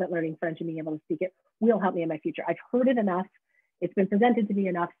 I know that learning French and being able to speak it will help me in my future. I've heard it enough. It's been presented to me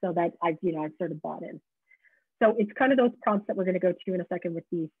enough so that I've sort of bought in. So it's kind of those prompts that we're going to go to in a second with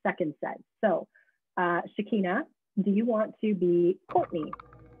the second set. So Shakina, do you want to be Courtney?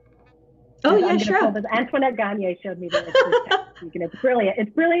 Oh, yeah, sure. Antoinette Gagne showed me this. It's brilliant.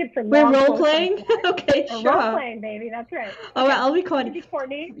 It's brilliant for we're role playing. Okay, sure. Role playing, baby. That's right. All right, I'll be Courtney.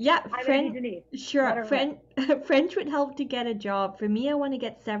 Courtney. Yeah, Denise. Sure. French would help to get a job. For me, I want to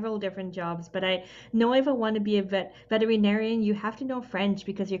get several different jobs, but I know if I want to be a veterinarian, you have to know French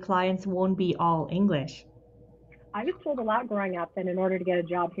because your clients won't be all English. I was told a lot growing up that in order to get a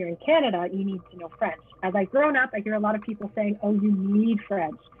job here in Canada, you need to know French. As I've grown up, I hear a lot of people saying, oh, you need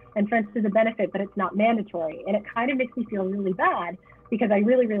French. And French is a benefit, but it's not mandatory. And it kind of makes me feel really bad because I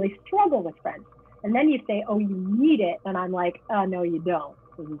really, really struggle with French. And then you say, oh, you need it. And I'm like, oh, no, you don't.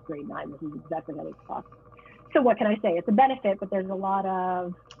 This is grade 9. This is exactly how it's taught. So what can I say? It's a benefit, but there's a lot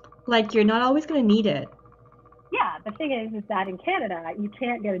of... Like, you're not always going to need it. Yeah, the thing is that in Canada, you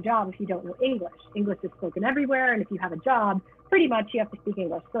can't get a job if you don't know English. English is spoken everywhere, and if you have a job, pretty much you have to speak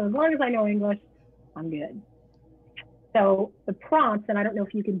English. So as long as I know English, I'm good. So the prompts, and I don't know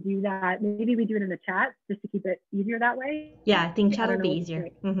if you can do that, maybe we do it in the chat just to keep it easier that way. Yeah, I think chat will be easier.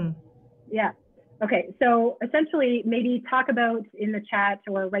 Mm-hmm. Yeah. Okay, so essentially maybe talk about in the chat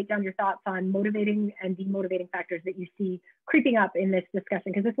or write down your thoughts on motivating and demotivating factors that you see creeping up in this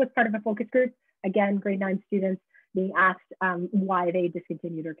discussion, because this was part of a focus group. Again, grade 9 students being asked why they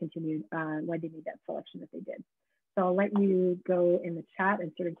discontinued or continued, why they made that selection that they did. So I'll let you go in the chat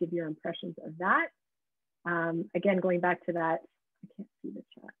and sort of give your impressions of that. Again, going back to that, I can't see the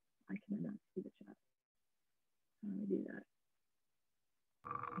chat. I cannot see the chat. How do I do that?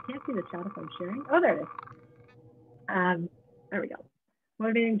 I can't see the chat if I'm sharing. Oh, there it is. There we go.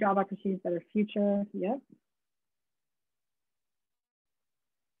 Motivating job opportunities, better future. Yep.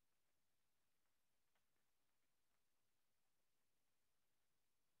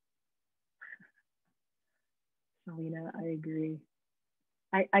 Selena, I agree.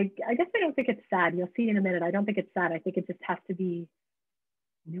 I guess I don't think it's sad. You'll see in a minute. I don't think it's sad. I think it just has to be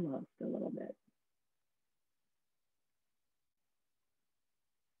nuanced a little bit.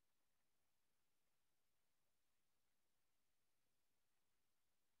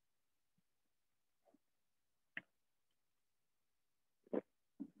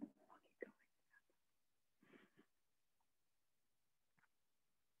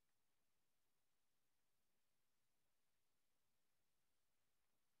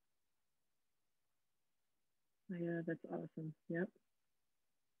 Yeah, that's awesome. Yep.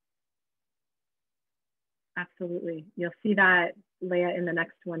 Absolutely. You'll see that, Leah, in the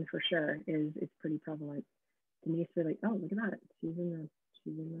next one for sure. It's pretty prevalent. Denise really, oh, look at that. She's in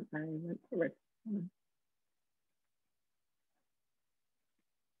the, I went forward.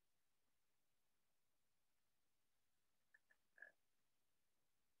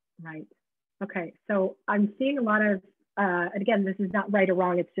 Right. Okay. So I'm seeing a lot of, and again, this is not right or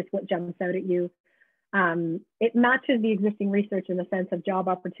wrong. It's just what jumps out at you. It matches the existing research in the sense of job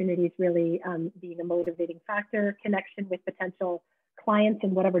opportunities really being a motivating factor, connection with potential clients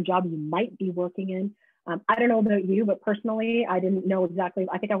in whatever job you might be working in. I don't know about you, but personally, I didn't know exactly.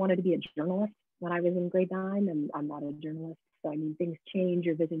 I think I wanted to be a journalist when I was in grade 9, and I'm not a journalist. So, I mean, things change,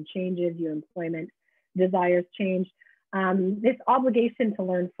 your vision changes, your employment desires change. This obligation to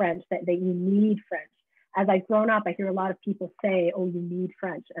learn French, that you need French. As I've grown up, I hear a lot of people say, oh, you need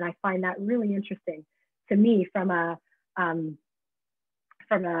French. And I find that really interesting. To me, from an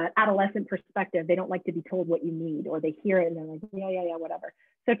adolescent perspective, they don't like to be told what you need, or they hear it and they're like, yeah, whatever.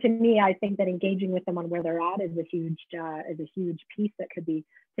 So to me, I think that engaging with them on where they're at is a huge piece that could be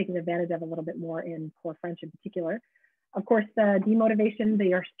taken advantage of a little bit more in core French in particular. Of course, the demotivation,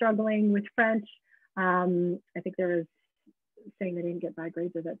 they are struggling with French. I think there is saying they didn't get bad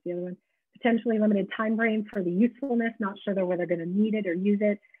grades, or that's the other one. Potentially limited time frame for the usefulness, not sure whether they're going to need it or use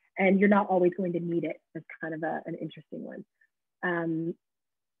it. And you're not always going to need it. That's kind of an interesting one.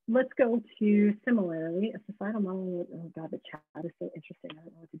 Let's go to similarly, a societal model. Oh God, the chat is so interesting. I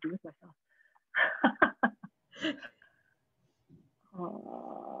don't know what to do with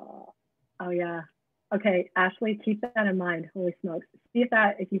myself. Oh yeah. Okay, Ashley, keep that in mind. Holy smokes. See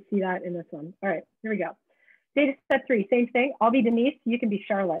if you see that in this one. All right, here we go. Data set 3, same thing. I'll be Denise. You can be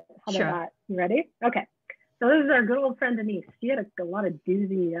Charlotte. How about that? You ready? Okay. So this is our good old friend Denise. She had a lot of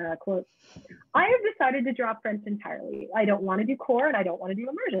doozy quotes. I have decided to drop French entirely. I don't want to do core and I don't want to do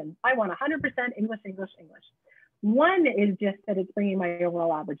immersion. I want 100% English, English, English. One is just that it's bringing my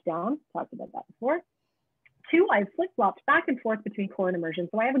overall average down. Talked about that before. 2, I've flip-flopped back and forth between core and immersion,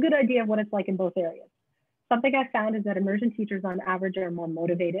 so I have a good idea of what it's like in both areas. Something I found is that immersion teachers on average are more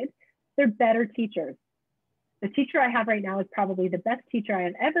motivated. They're better teachers. The teacher I have right now is probably the best teacher I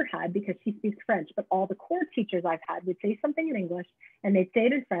have ever had because she speaks French, but all the core teachers I've had would say something in English and they'd say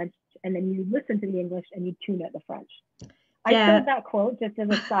it in French, and then you listen to the English and you tune at the French. Yeah. I showed that quote just as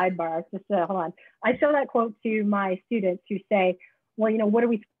a sidebar, hold on. I show that quote to my students who say, well, you know, what are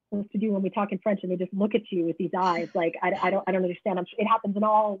we supposed to do when we talk in French? And they just look at you with these eyes like, I don't understand. it happens in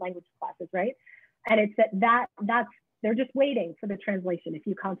all language classes, right? And it's that's they're just waiting for the translation. If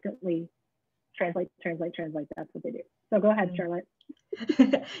you constantly translate, that's what they do. So go ahead, Charlotte.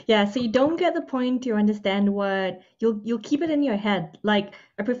 Yeah, so you don't get the point to understand what you'll keep it in your head. Like,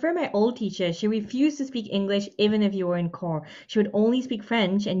 I prefer my old teacher. She refused to speak English even if you were in core. She would only speak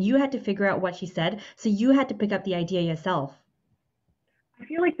French and you had to figure out what she said, so you had to pick up the idea yourself. I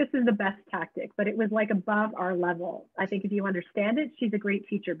feel like this is the best tactic, but it was like above our level. I think if you understand it, she's a great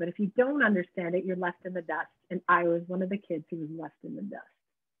teacher, but if you don't understand it, you're left in the dust. And I was one of the kids who was left in the dust.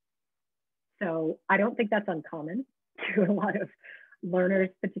 So I don't think that's uncommon to a lot of learners,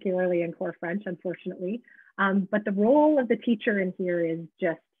 particularly in core French, unfortunately. But the role of the teacher in here is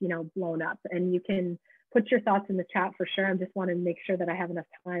just, you know, blown up. And you can put your thoughts in the chat for sure. I just want to make sure that I have enough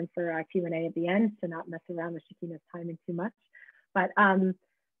time for Q&A at the end to not mess around with Shakina's timing too much. But,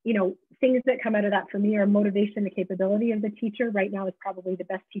 you know, things that come out of that for me are motivation, the capability of the teacher. Right now is probably the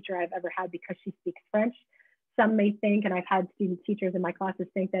best teacher I've ever had because she speaks French. Some may think, and I've had student teachers in my classes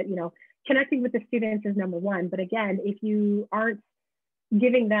think that, you know, connecting with the students is number one. But again, if you aren't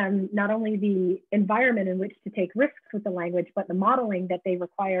giving them not only the environment in which to take risks with the language, but the modeling that they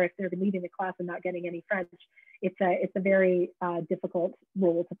require if they're leading the class and not getting any French, it's a very difficult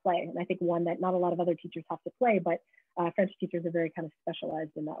role to play. And I think one that not a lot of other teachers have to play, but French teachers are very kind of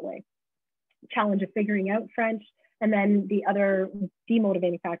specialized in that way. Challenge of figuring out French. And then the other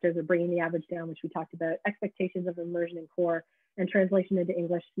demotivating factors are bringing the average down, which we talked about. Expectations of immersion in core and translation into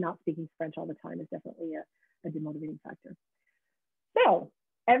English, not speaking French all the time is definitely a demotivating factor. So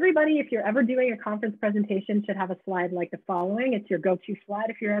everybody, if you're ever doing a conference presentation, should have a slide like the following. It's your go-to slide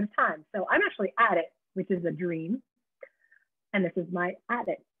if you're out of time. So I'm actually at it, which is a dream. And this is my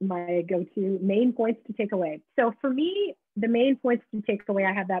go-to main points to take away. So for me, the main points to take away,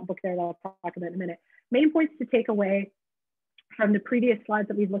 I have that book there that I'll talk about in a minute. Main points to take away from the previous slides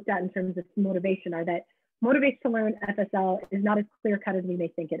that we've looked at in terms of motivation are that motivate to learn FSL is not as clear-cut as we may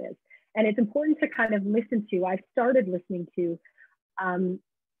think it is. And it's important to kind of listen to, I've started listening to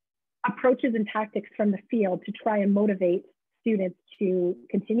approaches and tactics from the field to try and motivate students to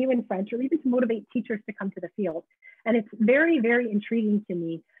continue in French, or even to motivate teachers to come to the field. And it's very, very intriguing to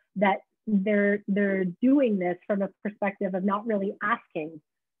me that they're doing this from a perspective of not really asking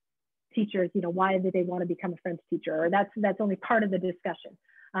teachers, why do they want to become a French teacher? Or that's only part of the discussion.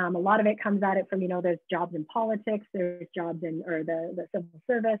 A lot of it comes at it from, there's jobs in politics, there's jobs in, or the civil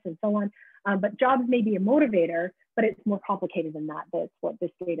service and so on. But jobs may be a motivator, but it's more complicated than that. That's what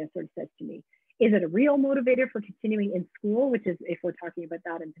this data sort of says to me. Is it a real motivator for continuing in school, which is if we're talking about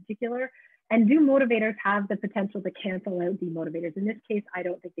that in particular? And do motivators have the potential to cancel out demotivators? In this case, I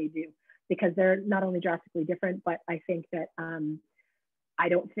don't think they do, because they're not only drastically different, but I think that I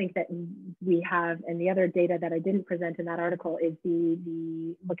don't think that we have, and the other data that I didn't present in that article is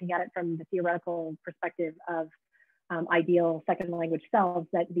the looking at it from the theoretical perspective of ideal second language selves,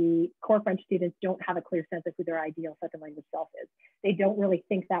 that the core French students don't have a clear sense of who their ideal second language self is. They don't really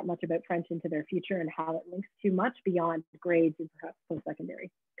think that much about French into their future and how it links too much beyond grades and perhaps post-secondary.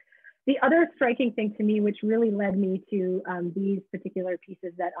 The other striking thing to me, which really led me to these particular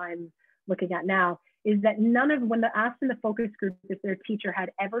pieces that I'm looking at now, is that when they're asked in the focus group if their teacher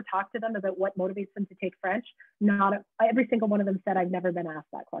had ever talked to them about what motivates them to take French, every single one of them said, I've never been asked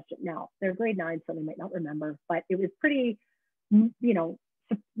that question. Now, they're grade 9, so they might not remember, but it was pretty,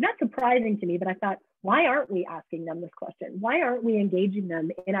 not surprising to me, but I thought, why aren't we asking them this question? Why aren't we engaging them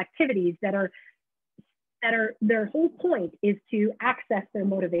in activities that are their whole point is to access their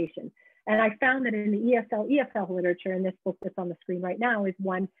motivation? And I found that in the EFL literature, and this book that's on the screen right now is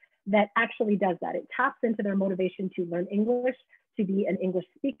one that actually does that. It taps into their motivation to learn English, to be an English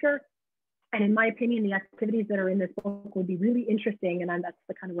speaker. And in my opinion, the activities that are in this book would be really interesting, and that's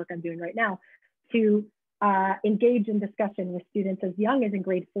the kind of work I'm doing right now, to engage in discussion with students as young as in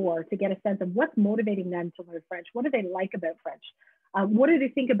grade 4 to get a sense of what's motivating them to learn French. What do they like about French? What do they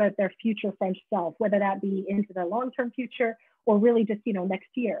think about their future French self, whether that be into their long-term future or really just, next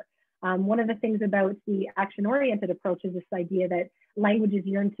year? One of the things about the action-oriented approach is this idea that language is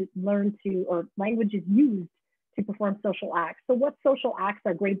language is used to perform social acts. So what social acts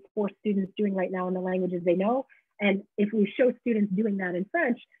are grade 4 students doing right now in the languages they know? And if we show students doing that in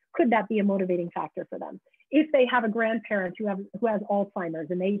French, could that be a motivating factor for them? If they have a grandparent who has Alzheimer's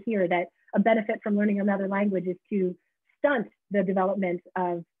and they hear that a benefit from learning another language is to stunt the development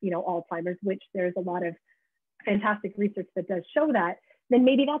of Alzheimer's, which there's a lot of fantastic research that does show that, then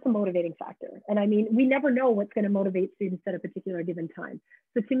maybe that's a motivating factor. And I mean, we never know what's going to motivate students at a particular given time.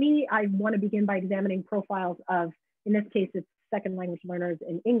 So to me, I want to begin by examining profiles of, in this case, it's second language learners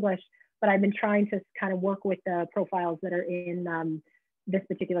in English, but I've been trying to kind of work with the profiles that are in this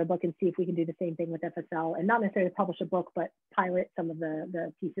particular book and see if we can do the same thing with FSL, and not necessarily publish a book, but pilot some of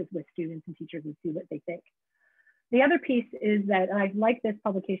the pieces with students and teachers and see what they think. The other piece is that, and I like this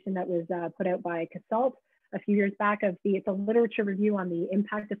publication that was put out by Casalt a few years back, it's a literature review on the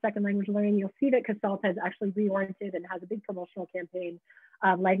impact of second language learning. You'll see that Casalt has actually reoriented and has a big promotional campaign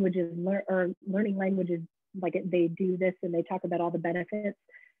of learning languages, they do this and they talk about all the benefits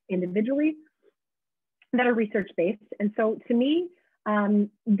individually that are research-based. And so to me,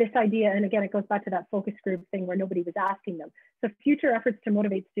 this idea, and again, it goes back to that focus group thing where nobody was asking them. So future efforts to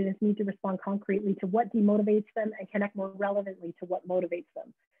motivate students need to respond concretely to what demotivates them and connect more relevantly to what motivates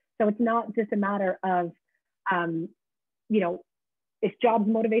them. So it's not just a matter of, if jobs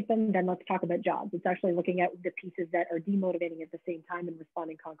motivate them, then let's talk about jobs. It's actually looking at the pieces that are demotivating at the same time and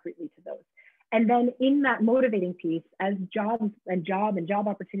responding concretely to those. And then in that motivating piece, as job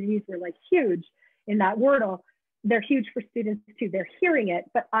opportunities were huge in that Wordle, they're huge for students too. They're hearing it,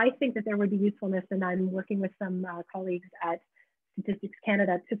 but I think that there would be usefulness, and I'm working with some colleagues at Statistics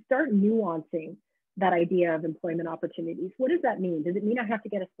Canada to start nuancing that idea of employment opportunities. What does that mean? Does it mean I have to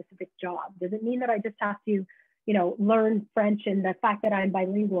get a specific job? Does it mean that I just have to, learn French and the fact that I'm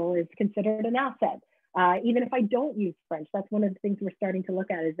bilingual is considered an asset? Even if I don't use French, that's one of the things we're starting to look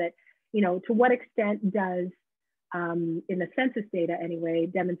at, is that, to what extent does, in the census data anyway,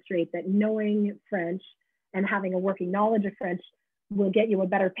 demonstrate that knowing French and having a working knowledge of French will get you a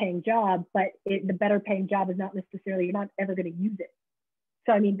better paying job, but the better paying job is not necessarily, you're not ever going to use it.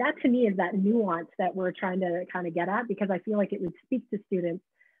 So, I mean, that to me is that nuance that we're trying to kind of get at, because I feel like it would speak to students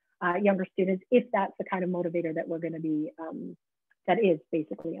younger students, if that's the kind of motivator that we're going to be, that is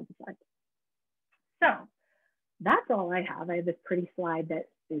basically emphasized. So that's all I have. I have this pretty slide that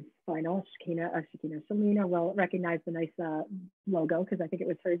is final. Shalina will recognize the nice logo because I think it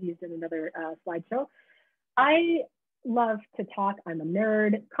was hers used in another slideshow. I love to talk. I'm a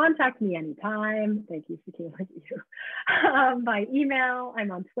nerd. Contact me anytime. Thank you, Shakina, you. By email.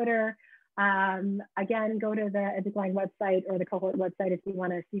 I'm on Twitter. Again, go to the Edgeline website or the cohort website if you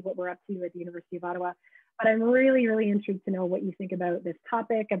want to see what we're up to at the University of Ottawa. But I'm really, really intrigued to know what you think about this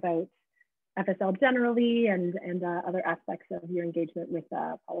topic, about FSL generally, and other aspects of your engagement with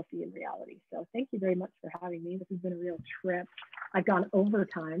policy and reality. So thank you very much for having me. This has been a real trip. I've gone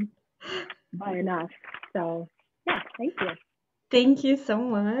overtime by enough. So yeah, thank you. Thank you so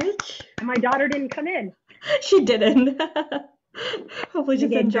much. And my daughter didn't come in. She didn't. Hopefully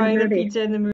she's enjoying the pizza in the movie.